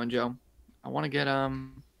interview going, Joe. I want to get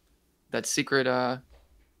that secret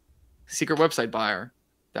website buyer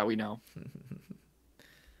that we know.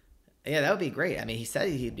 Yeah, that would be great. I mean, he said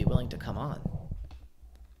he'd be willing to come on.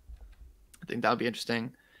 I think that would be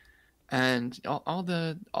interesting. And all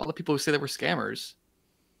the people who say that we're scammers,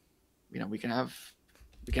 you know, we can have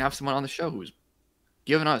someone on the show who's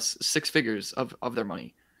giving us 6 figures of their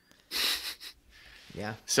money.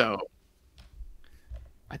 Yeah. So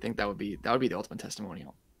I think that would be the ultimate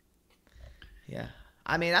testimonial. Yeah.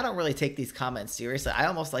 I mean, I don't really take these comments seriously. I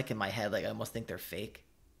almost, like, in my head, like, I almost think they're fake.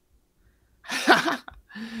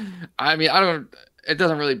 I mean, it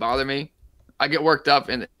doesn't really bother me. I get worked up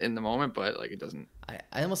in the moment, but like it doesn't.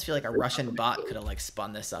 I almost feel like a Russian bot could have like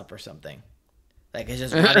spun this up or something. Like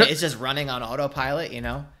it's just running on autopilot, you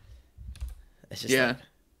know? It's just like,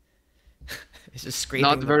 it's just scraping.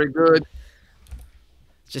 Not very good.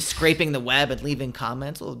 Just scraping the web and leaving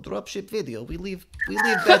comments. Oh, dropship video. We leave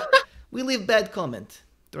bad comment.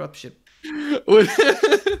 Dropship.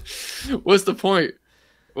 What's the point?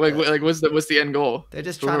 Like what's the end goal? They're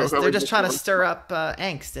just trying to stir up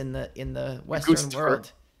angst in the Western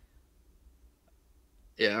world.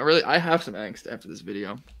 Yeah, I have some angst after this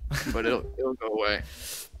video, but it'll go away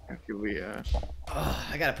after we. I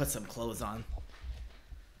gotta put some clothes on.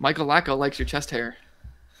 Michael Lacko likes your chest hair.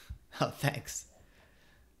 Oh, thanks.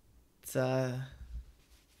 It's not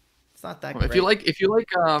that great. If you like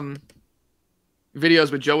videos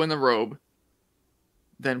with Joe in the robe,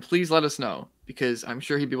 then please let us know, because I'm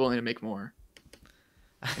sure he'd be willing to make more.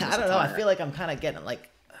 I don't know. I feel like I'm kind of getting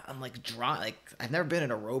I'm drawn. Like, I've never been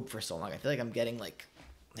in a robe for so long. I feel like I'm getting like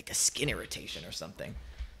a skin irritation or something.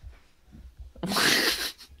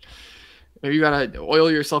 Maybe you gotta oil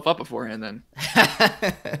yourself up beforehand then.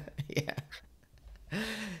 Yeah.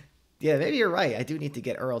 Yeah, maybe you're right. I do need to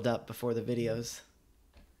get oiled up before the videos.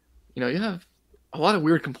 You know, you have a lot of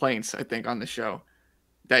weird complaints, I think, on the show.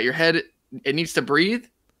 That your head, it needs to breathe,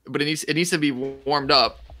 but it needs to be warmed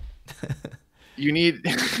up. You need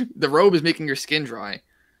the robe is making your skin dry.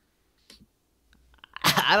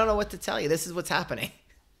 I don't know what to tell you. This is what's happening.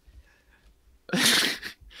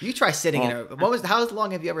 You try sitting in a. How long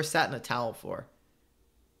have you ever sat in a towel for?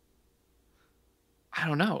 I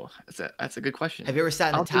don't know. That's a good question. Have you ever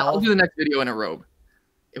sat in a towel? I'll do the next video in a robe.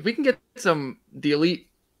 If we can get the elite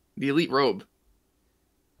robe.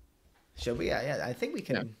 Should we? Yeah, I think we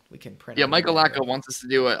can. Yeah. We can print. Yeah, Michael Lacko wants us to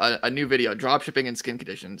do a new video: drop shipping and skin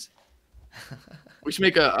conditions. We should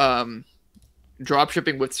make a drop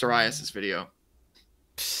shipping with psoriasis video.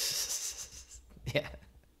 Yeah,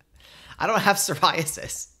 I don't have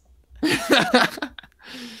psoriasis.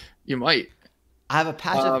 You might. I have a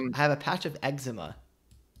patch of eczema.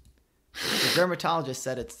 The dermatologist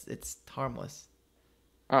said it's harmless.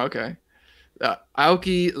 Oh, okay.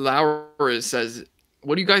 Aoki Lauer says,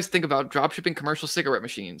 what do you guys think about dropshipping commercial cigarette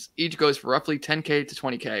machines? Each goes for roughly 10K to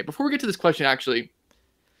 20K. Before we get to this question, actually,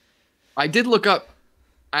 I did look up,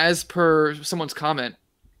 as per someone's comment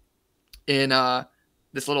in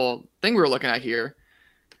this little thing we were looking at here,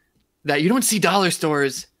 that you don't see dollar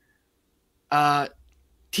stores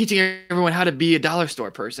teaching everyone how to be a dollar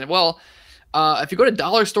store person. Well, if you go to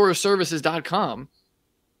dollarstoreservices.com,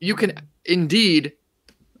 you can indeed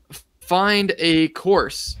find a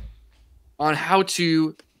course on how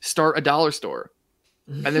to start a dollar store.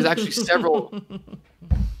 And there's actually several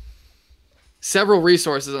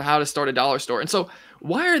resources on how to start a dollar store. And so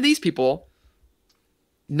why are these people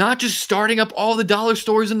not just starting up all the dollar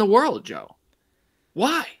stores in the world, Joe?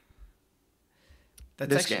 Why?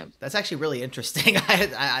 That's actually really interesting.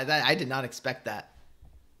 I did not expect that.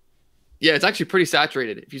 Yeah, it's actually pretty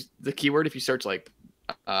saturated. If you search like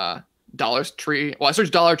Dollar Tree, well, I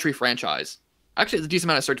searched Dollar Tree franchise. Actually, it's a decent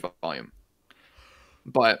amount of search volume.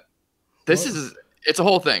 But it's a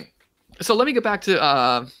whole thing. So let me get back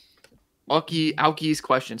to Auki's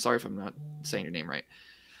question. Sorry if I'm not saying your name right.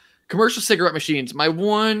 Commercial cigarette machines. My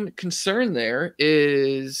one concern there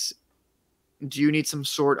is, do you need some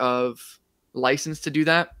sort of license to do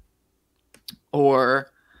that,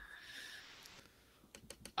 or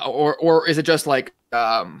is it just like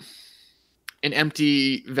an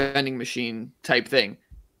empty vending machine type thing?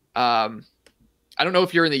 I don't know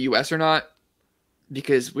if you're in the U.S. or not,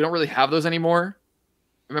 because we don't really have those anymore.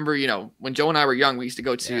 Remember, when Joe and I were young, we used to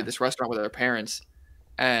go to this restaurant with our parents,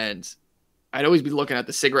 and I'd always be looking at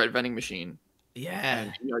the cigarette vending machine. Yeah.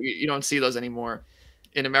 And, you don't see those anymore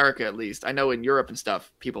in America, at least. I know in Europe and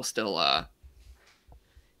stuff, people still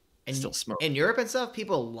smoke. In Europe and stuff,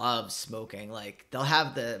 people love smoking. Like, they'll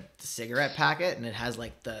have the cigarette packet, and it has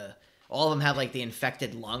like all of them have like the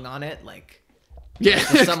infected lung on it. Like, yeah, like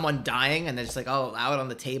there's someone dying, and they're just like, oh, out on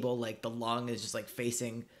the table, like the lung is just like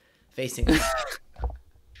facing.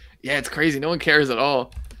 Yeah, it's crazy. No one cares at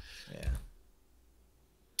all.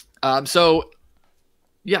 Yeah. So,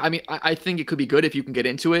 yeah, I mean, I think it could be good if you can get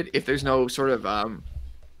into it, if there's no sort of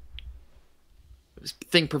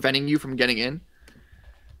thing preventing you from getting in.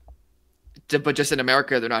 But just in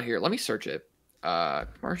America, they're not here. Let me search it.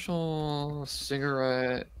 Commercial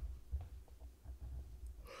cigarette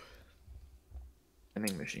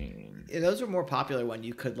vending machine. Yeah, those are more popular when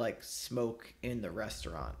you could like smoke in the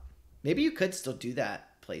restaurant. Maybe you could still do that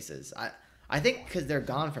places. I think because they're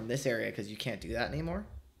gone from this area because you can't do that anymore.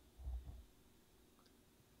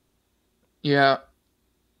 Yeah.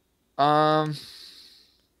 And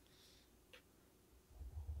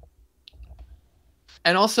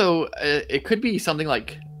also, it could be something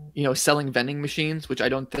like, selling vending machines, which I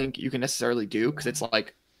don't think you can necessarily do, because it's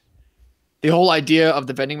like the whole idea of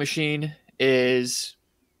the vending machine is,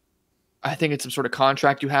 I think it's some sort of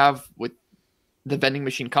contract you have with the vending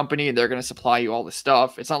machine company, and they're going to supply you all the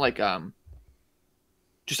stuff. It's not like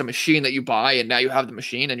just a machine that you buy and now you have the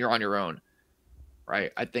machine and you're on your own,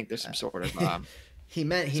 right? I think there's some sort of he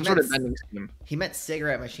meant sort of vending scheme. He meant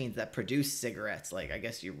cigarette machines that produce cigarettes. Like, I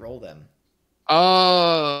guess you roll them.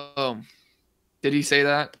 Oh, did he say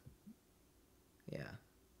that? Yeah.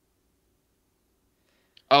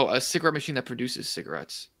 Oh, a cigarette machine that produces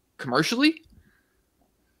cigarettes commercially?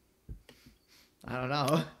 I don't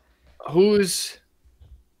know. Who's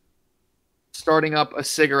starting up a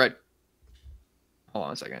cigarette? Hold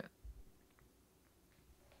on a second.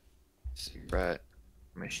 Cigarette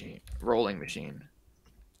machine, rolling machine.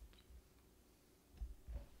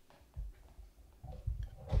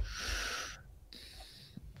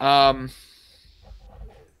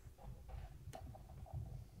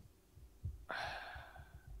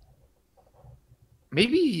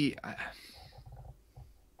 Maybe.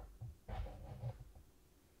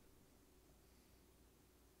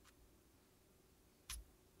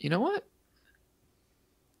 You know what?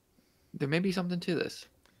 There may be something to this.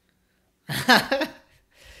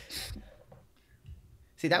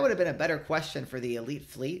 See, that would have been a better question for the elite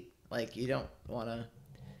fleet. Like, you don't want to,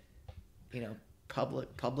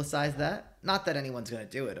 publicize that. Not that anyone's going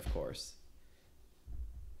to do it, of course.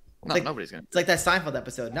 No, like, nobody's going to. It's like that Seinfeld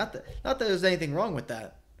episode. Not that there's anything wrong with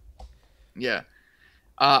that. Yeah.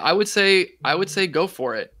 I would say go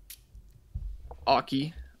for it.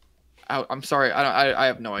 Auki. I'm sorry. I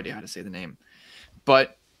have no idea how to say the name.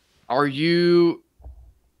 But are you...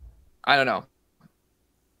 I don't know.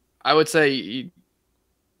 I would say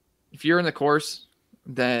if you're in the course,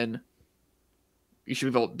 then you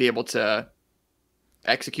should be able to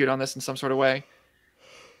execute on this in some sort of way.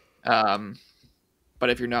 But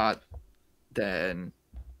if you're not, then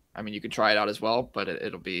I mean, you can try it out as well, but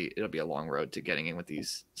it'll be a long road to getting in with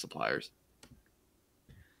these suppliers.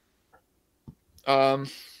 Grimble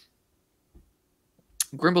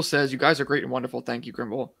says, "You guys are great and wonderful." Thank you,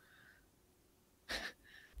 Grimble.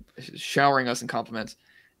 Showering us in compliments.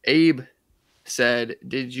 Abe said,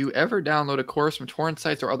 "Did you ever download a course from torrent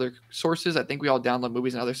sites or other sources? I think we all download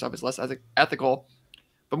movies and other stuff. It's less ethical,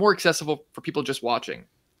 but more accessible for people just watching."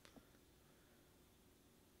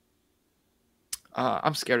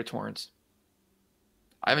 I'm scared of torrents.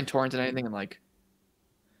 I haven't torrented anything in like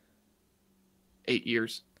 8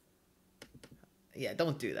 years. Yeah,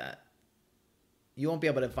 don't do that. You won't be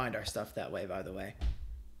able to find our stuff that way, by the way.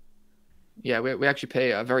 Yeah, we actually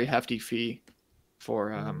pay a very hefty fee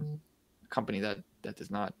for a company that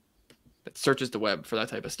searches the web for that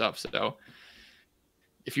type of stuff. So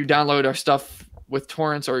if you download our stuff with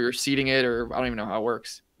torrents or you're seeding it, or I don't even know how it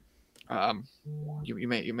works, you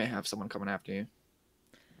may have someone coming after you.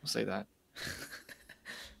 I'll say that.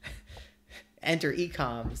 Enter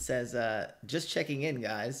Ecom says, "Just checking in,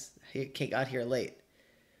 guys. He got here late."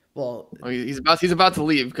 Well, he's about to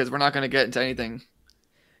leave because we're not going to get into anything.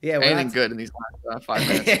 Yeah, we're Anything not good in these last 5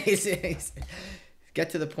 minutes. Get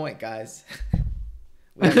to the point, guys.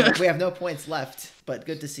 We have no points left, but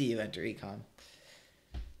good to see you enter Econ.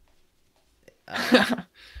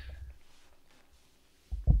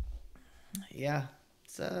 Yeah,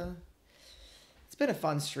 it's been a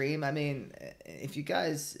fun stream. I mean, if you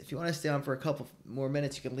want to stay on for a couple more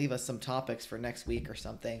minutes, you can leave us some topics for next week or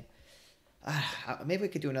something. Maybe we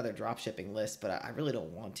could do another drop shipping list, but I really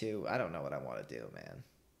don't want to. I don't know what I want to do, man.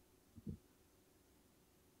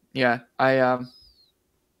 Yeah, I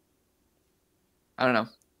don't know.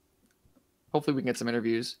 Hopefully we can get some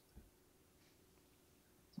interviews.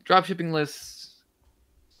 Drop shipping lists.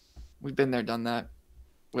 We've been there, done that.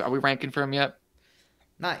 Are we ranking for them yet?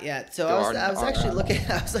 Not yet. So I was actually looking.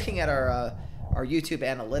 I was looking at our YouTube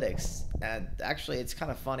analytics, and actually, it's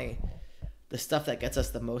kind of funny. The stuff that gets us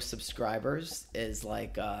the most subscribers is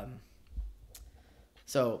like.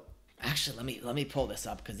 So actually, let me pull this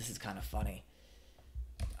up because this is kind of funny.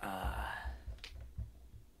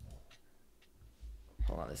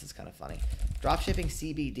 Hold on, this is kind of funny. Dropshipping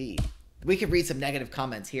CBD. We can read some negative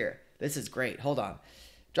comments here. This is great. Hold on.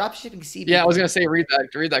 Dropshipping CBD. Yeah, I was gonna say read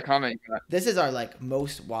that comment. This is our like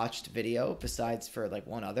most watched video besides for like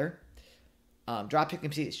one other.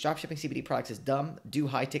 Dropshipping CBD products is dumb. Do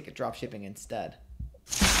high ticket dropshipping instead.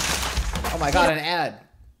 Oh my god, an ad.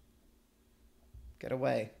 Get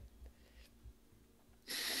away.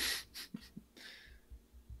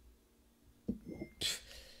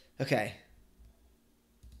 Okay.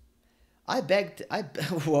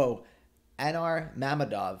 Whoa. Anar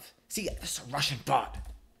Mamadov. See, this is a Russian bot.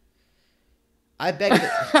 I beg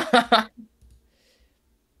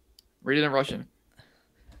Read it in Russian.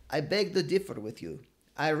 I beg to differ with you.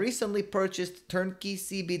 I recently purchased turnkey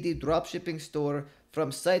CBD dropshipping store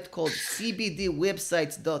from site called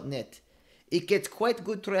cbdwebsites.net. It gets quite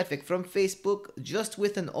good traffic from Facebook just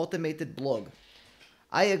with an automated blog.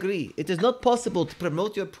 I agree. It is not possible to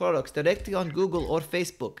promote your products directly on Google or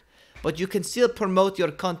Facebook, but you can still promote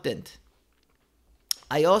your content.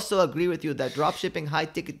 I also agree with you that dropshipping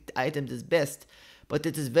high-ticket items is best, but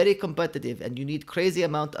it is very competitive and you need crazy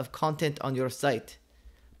amount of content on your site.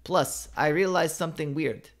 Plus, I realized something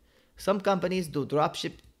weird. Some companies do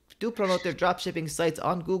promote their dropshipping sites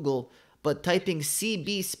on Google, but typing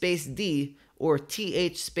CB space D or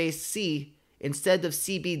TH space C instead of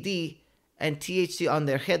CBD and THC on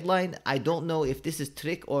their headline. I don't know if this is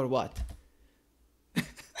trick or what.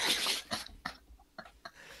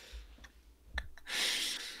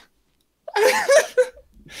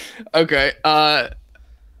 Okay.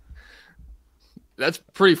 That's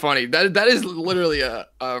pretty funny. That is literally a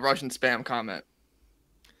Russian spam comment.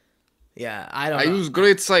 Yeah, I don't know. I use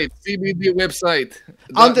great site, CBD website.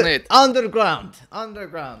 Underground,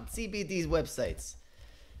 CBD's websites.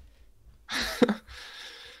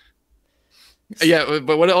 Yeah,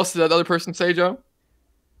 but what else did that other person say, Joe?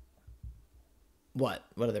 What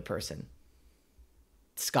other person?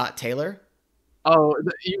 Scott Taylor? Oh,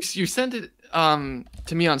 you sent it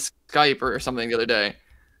to me on Skype or something the other day.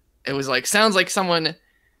 It was like, sounds like someone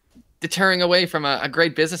deterring away from a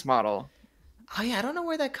great business model. Oh yeah, I don't know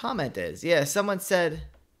where that comment is. Yeah, someone said,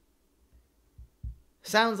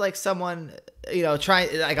 sounds like someone, I'm trying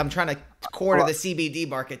to corner the CBD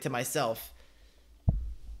market to myself.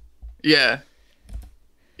 Yeah.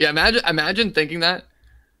 Yeah, imagine thinking that.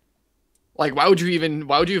 Like, why would you even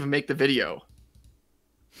make the video?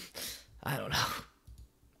 I don't know.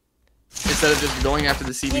 Instead of just going after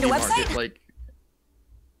the CBD market, like,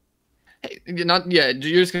 hey,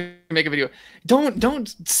 you're just gonna make a video. Don't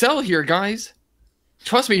sell here, guys.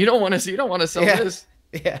 Trust me, you don't want to sell this.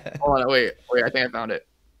 Yeah. Hold on, wait, I think I found it.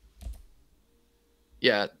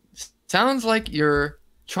 Yeah, sounds like you're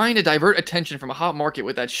trying to divert attention from a hot market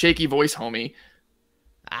with that shaky voice, homie.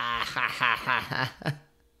 Ah ha ha ha ha.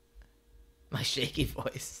 My shaky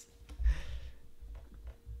voice.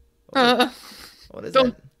 What is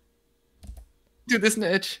don't that? Do this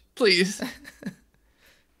niche, please.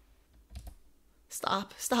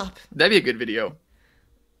 Stop. That'd be a good video.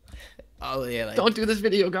 Oh yeah. Like, don't do this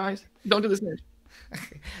video, guys. Don't do this niche.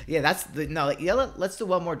 Yeah, let's do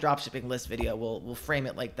one more dropshipping list video. We'll frame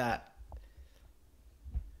it like that.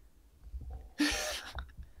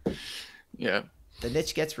 Yeah. The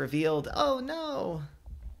niche gets revealed. Oh no.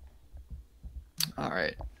 All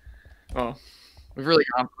right. Well, we've really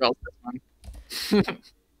gone for else this one.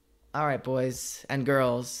 All right, boys and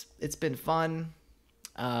girls. It's been fun.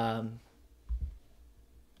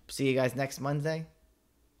 See you guys next Monday.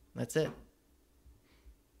 That's it.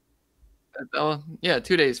 Yeah,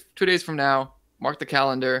 2 days. 2 days from now. Mark the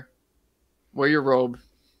calendar. Wear your robe.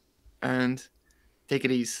 And take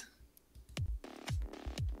it easy.